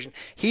situation.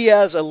 He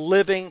has a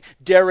living,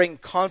 daring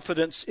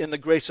confidence in the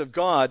grace of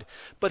God,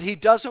 but he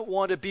doesn't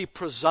want to be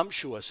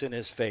presumptuous in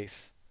his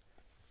faith.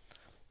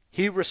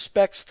 He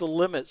respects the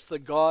limits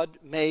that God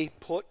may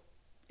put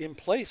in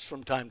place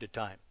from time to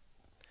time.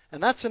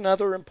 And that's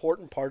another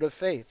important part of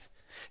faith.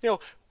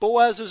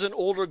 Boaz is an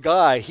older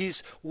guy.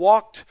 He's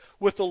walked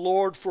with the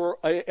Lord for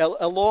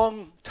a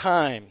long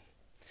time.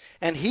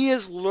 And he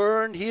has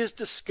learned, he has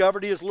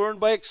discovered, he has learned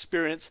by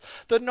experience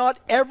that not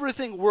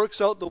everything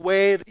works out the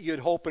way that you'd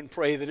hope and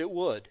pray that it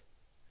would.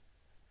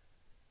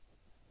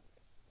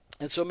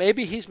 And so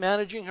maybe he's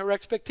managing her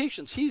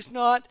expectations. He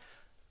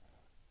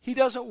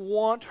doesn't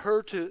want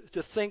her to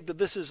think that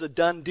this is a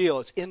done deal.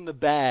 It's in the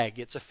bag.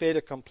 It's a fait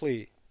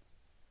accompli.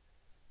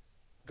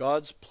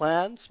 God's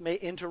plans may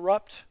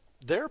interrupt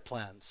their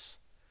plans.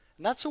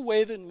 And that's a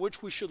way in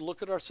which we should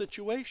look at our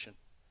situation.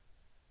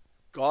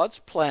 God's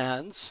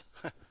plans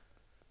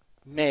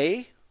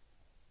may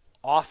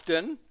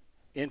often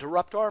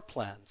interrupt our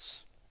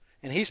plans.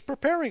 And he's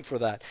preparing for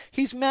that.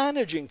 He's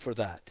managing for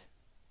that.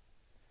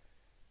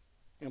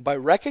 And by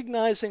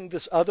recognizing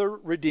this other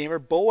Redeemer,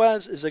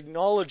 Boaz is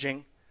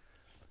acknowledging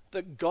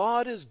that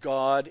God is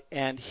God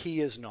and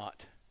he is not.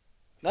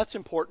 And that's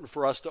important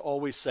for us to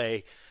always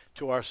say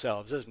to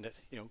ourselves, isn't it?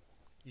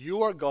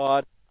 You are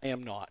God, I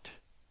am not.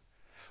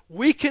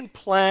 We can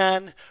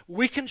plan,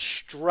 we can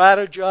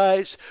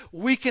strategize,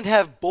 we can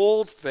have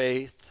bold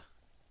faith,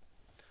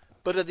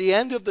 but at the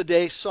end of the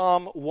day,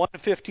 Psalm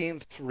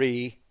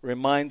 115:3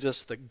 reminds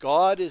us that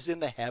God is in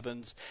the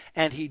heavens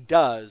and he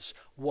does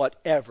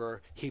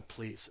whatever he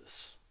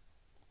pleases.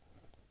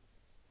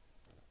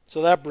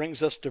 So that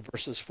brings us to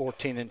verses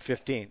 14 and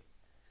 15.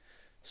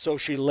 So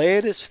she lay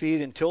at his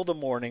feet until the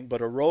morning,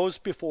 but arose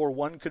before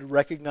one could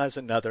recognize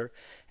another.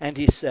 And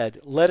he said,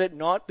 let it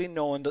not be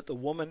known that the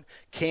woman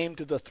came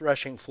to the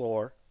threshing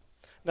floor.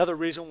 Another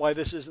reason why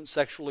this isn't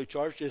sexually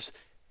charged is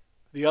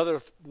the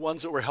other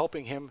ones that were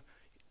helping him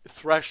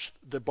thresh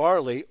the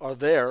barley are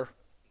there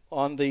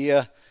on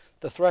the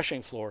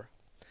threshing floor.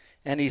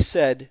 And he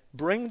said,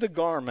 bring the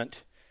garment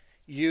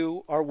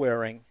you are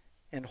wearing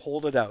and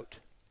hold it out.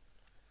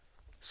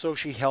 So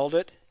she held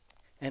it,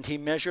 and he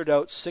measured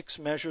out 6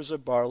 measures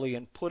of barley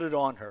and put it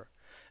on her.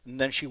 And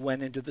then she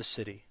went into the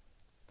city.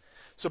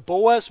 So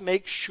Boaz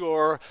makes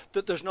sure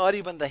that there's not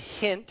even the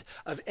hint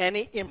of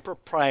any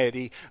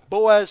impropriety.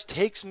 Boaz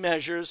takes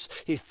measures.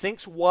 He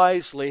thinks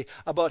wisely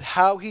about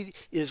how he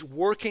is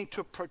working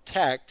to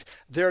protect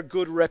their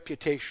good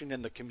reputation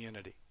in the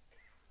community.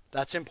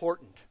 That's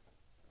important.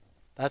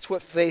 That's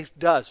what faith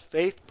does.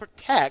 Faith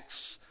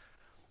protects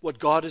what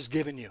God has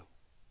given you.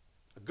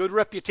 A good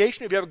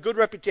reputation. If you have a good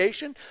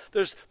reputation,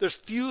 there's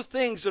few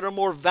things that are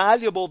more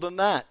valuable than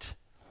that.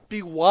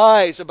 Be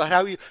wise about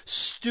how you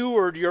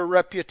steward your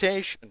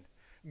reputation.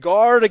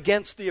 Guard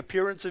against the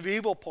appearance of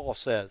evil, Paul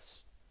says.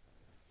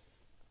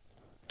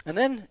 And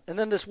then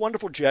this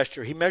wonderful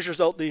gesture. He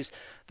measures out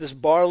this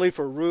barley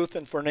for Ruth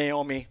and for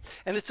Naomi.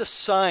 And it's a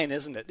sign,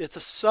 isn't it? It's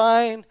a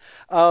sign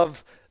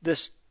of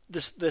this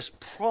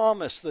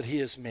promise that he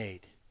has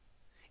made.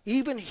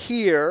 Even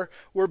here,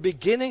 we're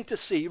beginning to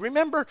see.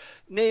 Remember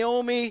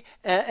Naomi,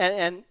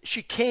 and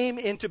she came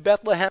into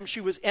Bethlehem.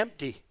 She was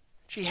empty.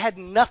 She had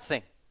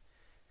nothing.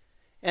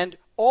 And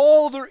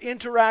all their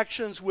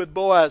interactions with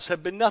Boaz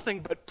have been nothing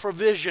but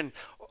provision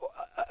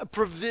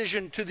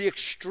to the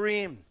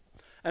extreme,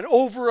 an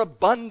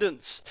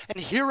overabundance. And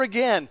here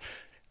again,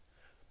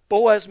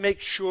 Boaz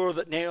makes sure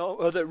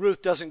that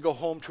Ruth doesn't go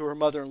home to her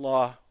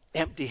mother-in-law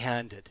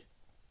empty-handed.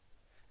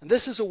 And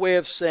this is a way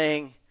of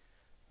saying,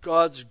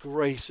 God's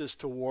grace is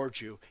towards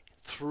you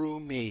through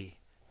me.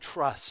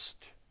 Trust.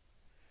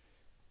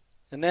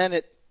 And then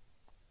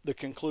the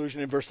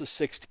conclusion in verses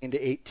 16 to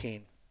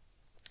 18.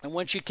 And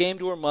when she came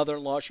to her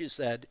mother-in-law, she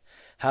said,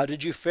 how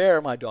did you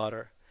fare, my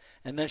daughter?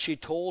 And then she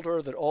told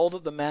her that all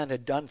that the man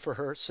had done for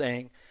her,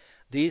 saying,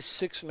 these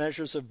 6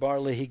 measures of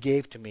barley he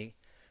gave to me,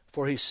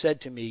 for he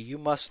said to me, you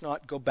must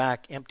not go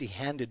back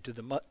empty-handed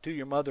to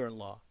your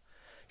mother-in-law.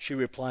 She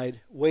replied,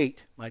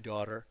 wait, my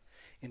daughter,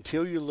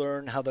 until you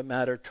learn how the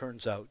matter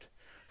turns out.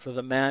 For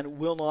the man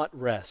will not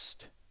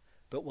rest,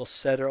 but will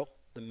settle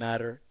the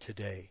matter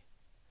today.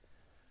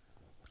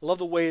 I love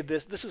the way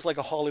this is like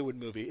a Hollywood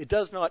movie. It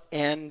does not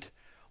end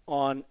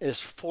on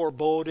this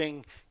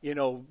foreboding,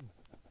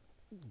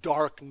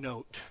 dark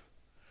note.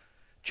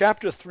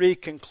 Chapter 3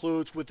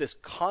 concludes with this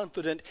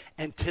confident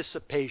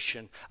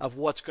anticipation of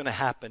what's going to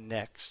happen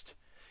next.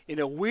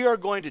 We are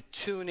going to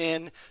tune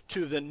in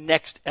to the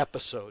next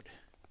episode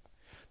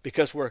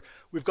because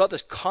we've got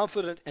this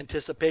confident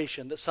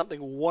anticipation that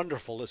something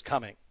wonderful is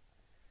coming.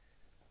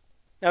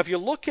 Now, if you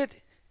look at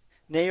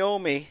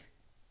Naomi,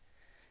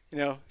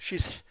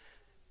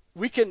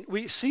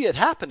 we see it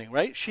happening,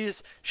 right?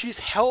 She's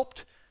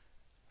helped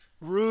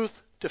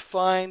Ruth to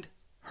find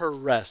her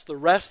rest, the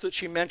rest that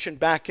she mentioned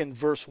back in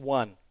verse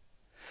 1.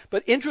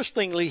 But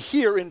interestingly,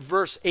 here in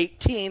verse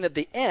 18 at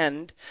the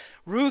end,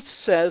 Ruth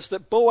says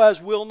that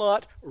Boaz will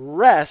not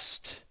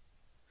rest,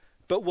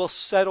 but will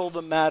settle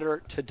the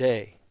matter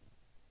today.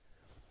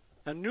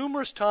 Now,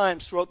 numerous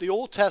times throughout the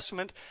Old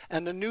Testament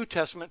and the New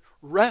Testament,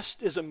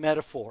 rest is a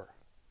metaphor.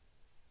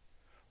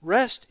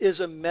 Rest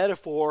is a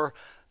metaphor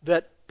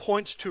that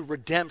points to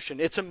redemption.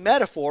 It's a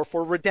metaphor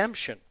for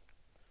redemption.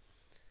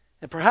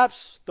 And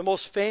perhaps the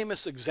most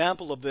famous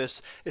example of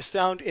this is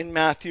found in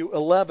Matthew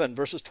 11,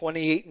 verses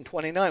 28 and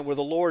 29, where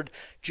the Lord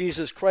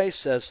Jesus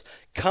Christ says,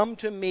 "Come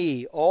to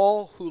me,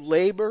 all who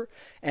labor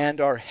and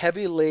are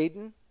heavy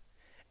laden,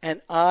 and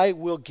I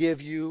will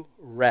give you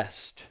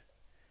rest.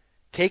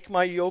 Take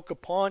my yoke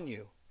upon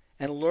you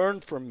and learn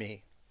from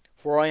me,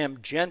 for I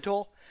am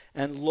gentle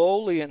and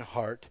lowly in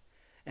heart,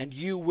 and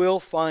you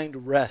will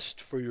find rest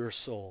for your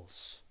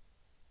souls."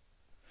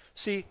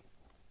 See,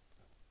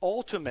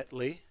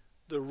 ultimately,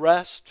 the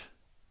rest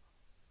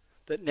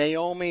that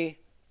Naomi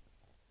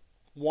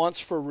wants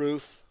for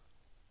Ruth,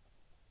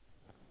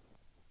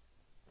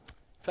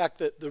 in fact,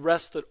 the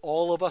rest that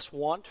all of us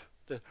want,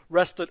 the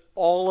rest that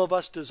all of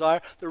us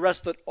desire, the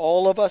rest that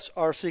all of us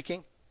are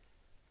seeking,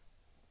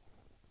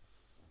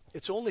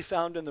 it's only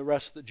found in the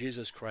rest that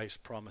Jesus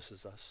Christ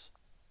promises us.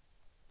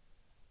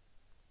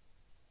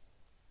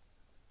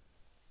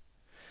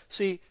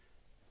 See,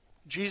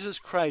 Jesus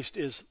Christ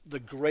is the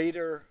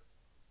greater,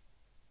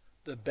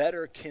 the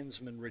better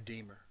kinsman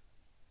redeemer.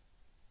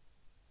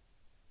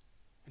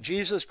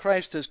 Jesus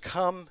Christ has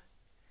come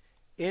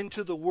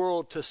into the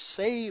world to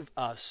save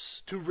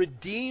us, to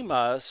redeem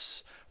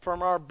us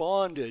from our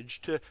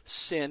bondage to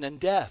sin and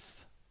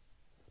death.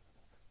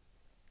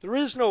 There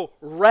is no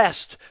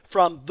rest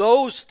from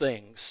those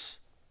things,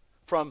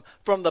 from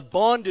the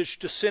bondage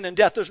to sin and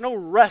death. There's no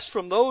rest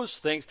from those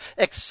things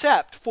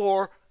except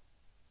for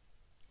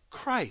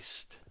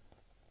Christ.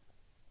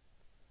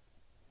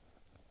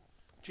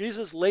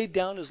 Jesus laid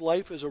down his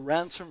life as a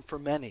ransom for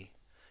many.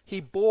 He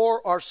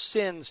bore our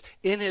sins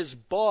in his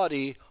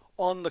body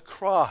on the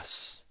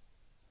cross.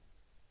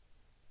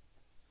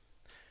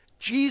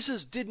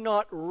 Jesus did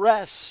not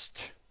rest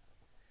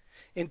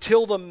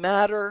until the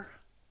matter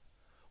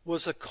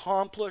was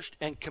accomplished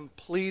and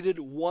completed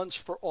once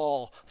for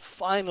all,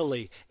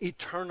 finally,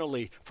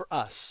 eternally for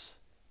us.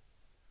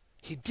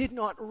 He did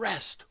not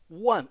rest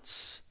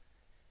once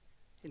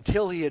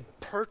until he had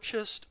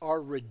purchased our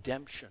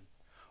redemption,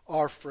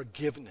 our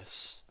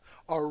forgiveness,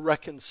 our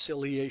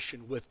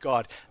reconciliation with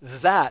God.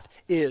 That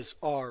is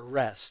our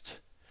rest.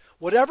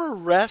 Whatever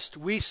rest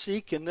we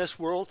seek in this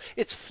world,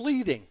 it's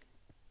fleeting.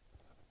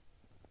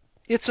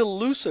 It's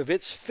elusive.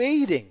 It's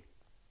fading.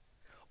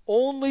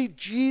 Only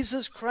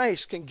Jesus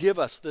Christ can give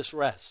us this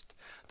rest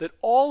that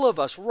all of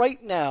us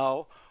right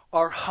now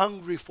are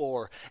hungry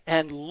for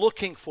and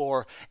looking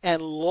for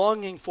and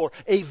longing for.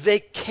 A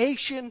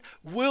vacation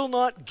will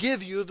not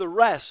give you the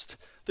rest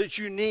that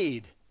you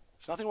need.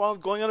 There's nothing wrong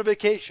with going on a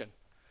vacation.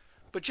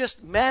 But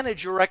just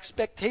manage your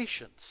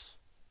expectations.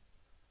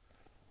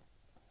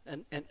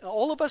 And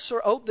all of us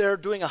are out there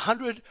doing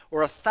 100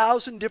 or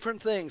 1,000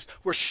 different things.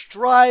 We're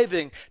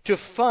striving to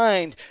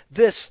find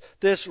this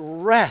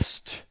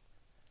rest,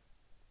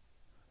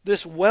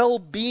 this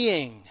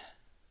well-being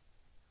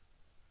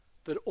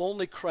that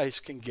only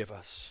Christ can give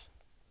us.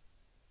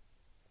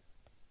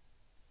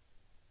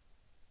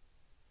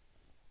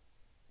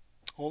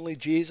 Only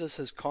Jesus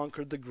has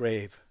conquered the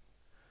grave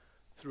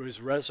through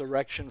his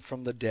resurrection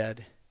from the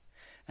dead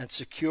and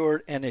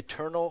secured an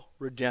eternal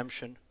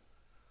redemption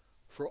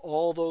for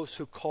all those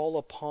who call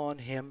upon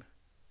him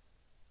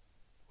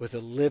with a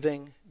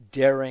living,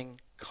 daring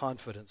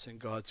confidence in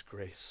God's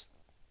grace.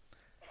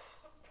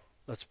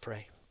 Let's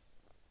pray.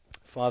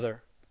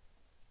 Father,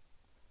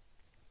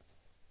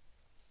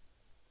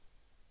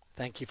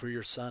 thank you for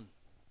your Son.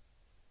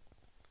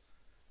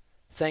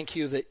 Thank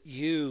you that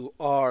you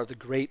are the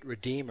great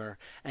Redeemer,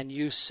 and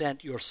you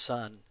sent your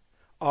Son,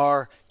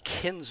 our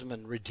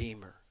kinsman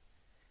Redeemer,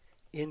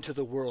 into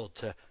the world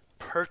to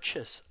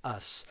purchase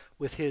us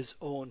with his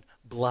own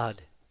blood,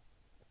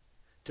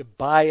 to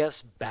buy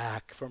us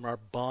back from our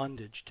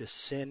bondage to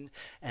sin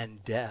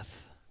and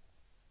death,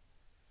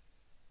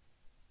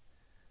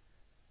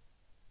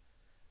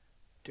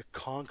 to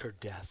conquer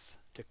death,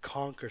 to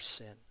conquer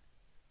sin,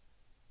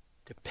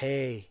 to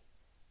pay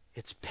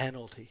its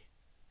penalty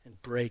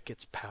and break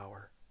its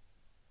power,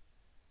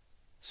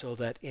 so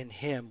that in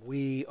him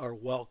we are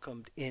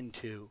welcomed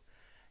into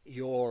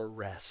your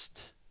rest,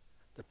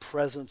 the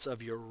presence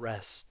of your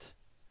rest.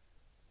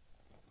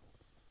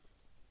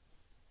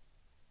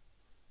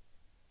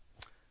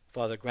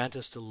 Father, grant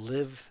us to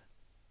live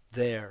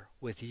there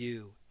with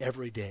you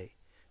every day,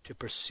 to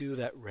pursue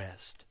that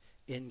rest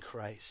in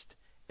Christ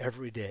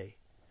every day,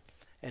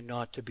 and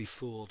not to be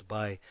fooled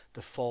by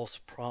the false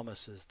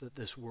promises that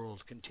this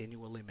world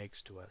continually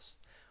makes to us.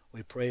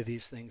 We pray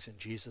these things in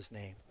Jesus'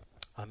 name.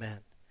 Amen.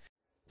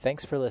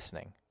 Thanks for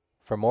listening.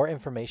 For more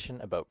information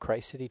about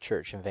Christ City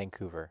Church in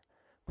Vancouver,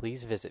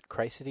 please visit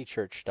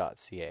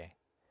christcitychurch.ca.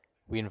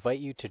 We invite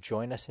you to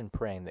join us in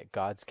praying that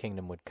God's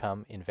kingdom would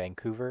come in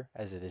Vancouver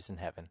as it is in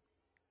heaven.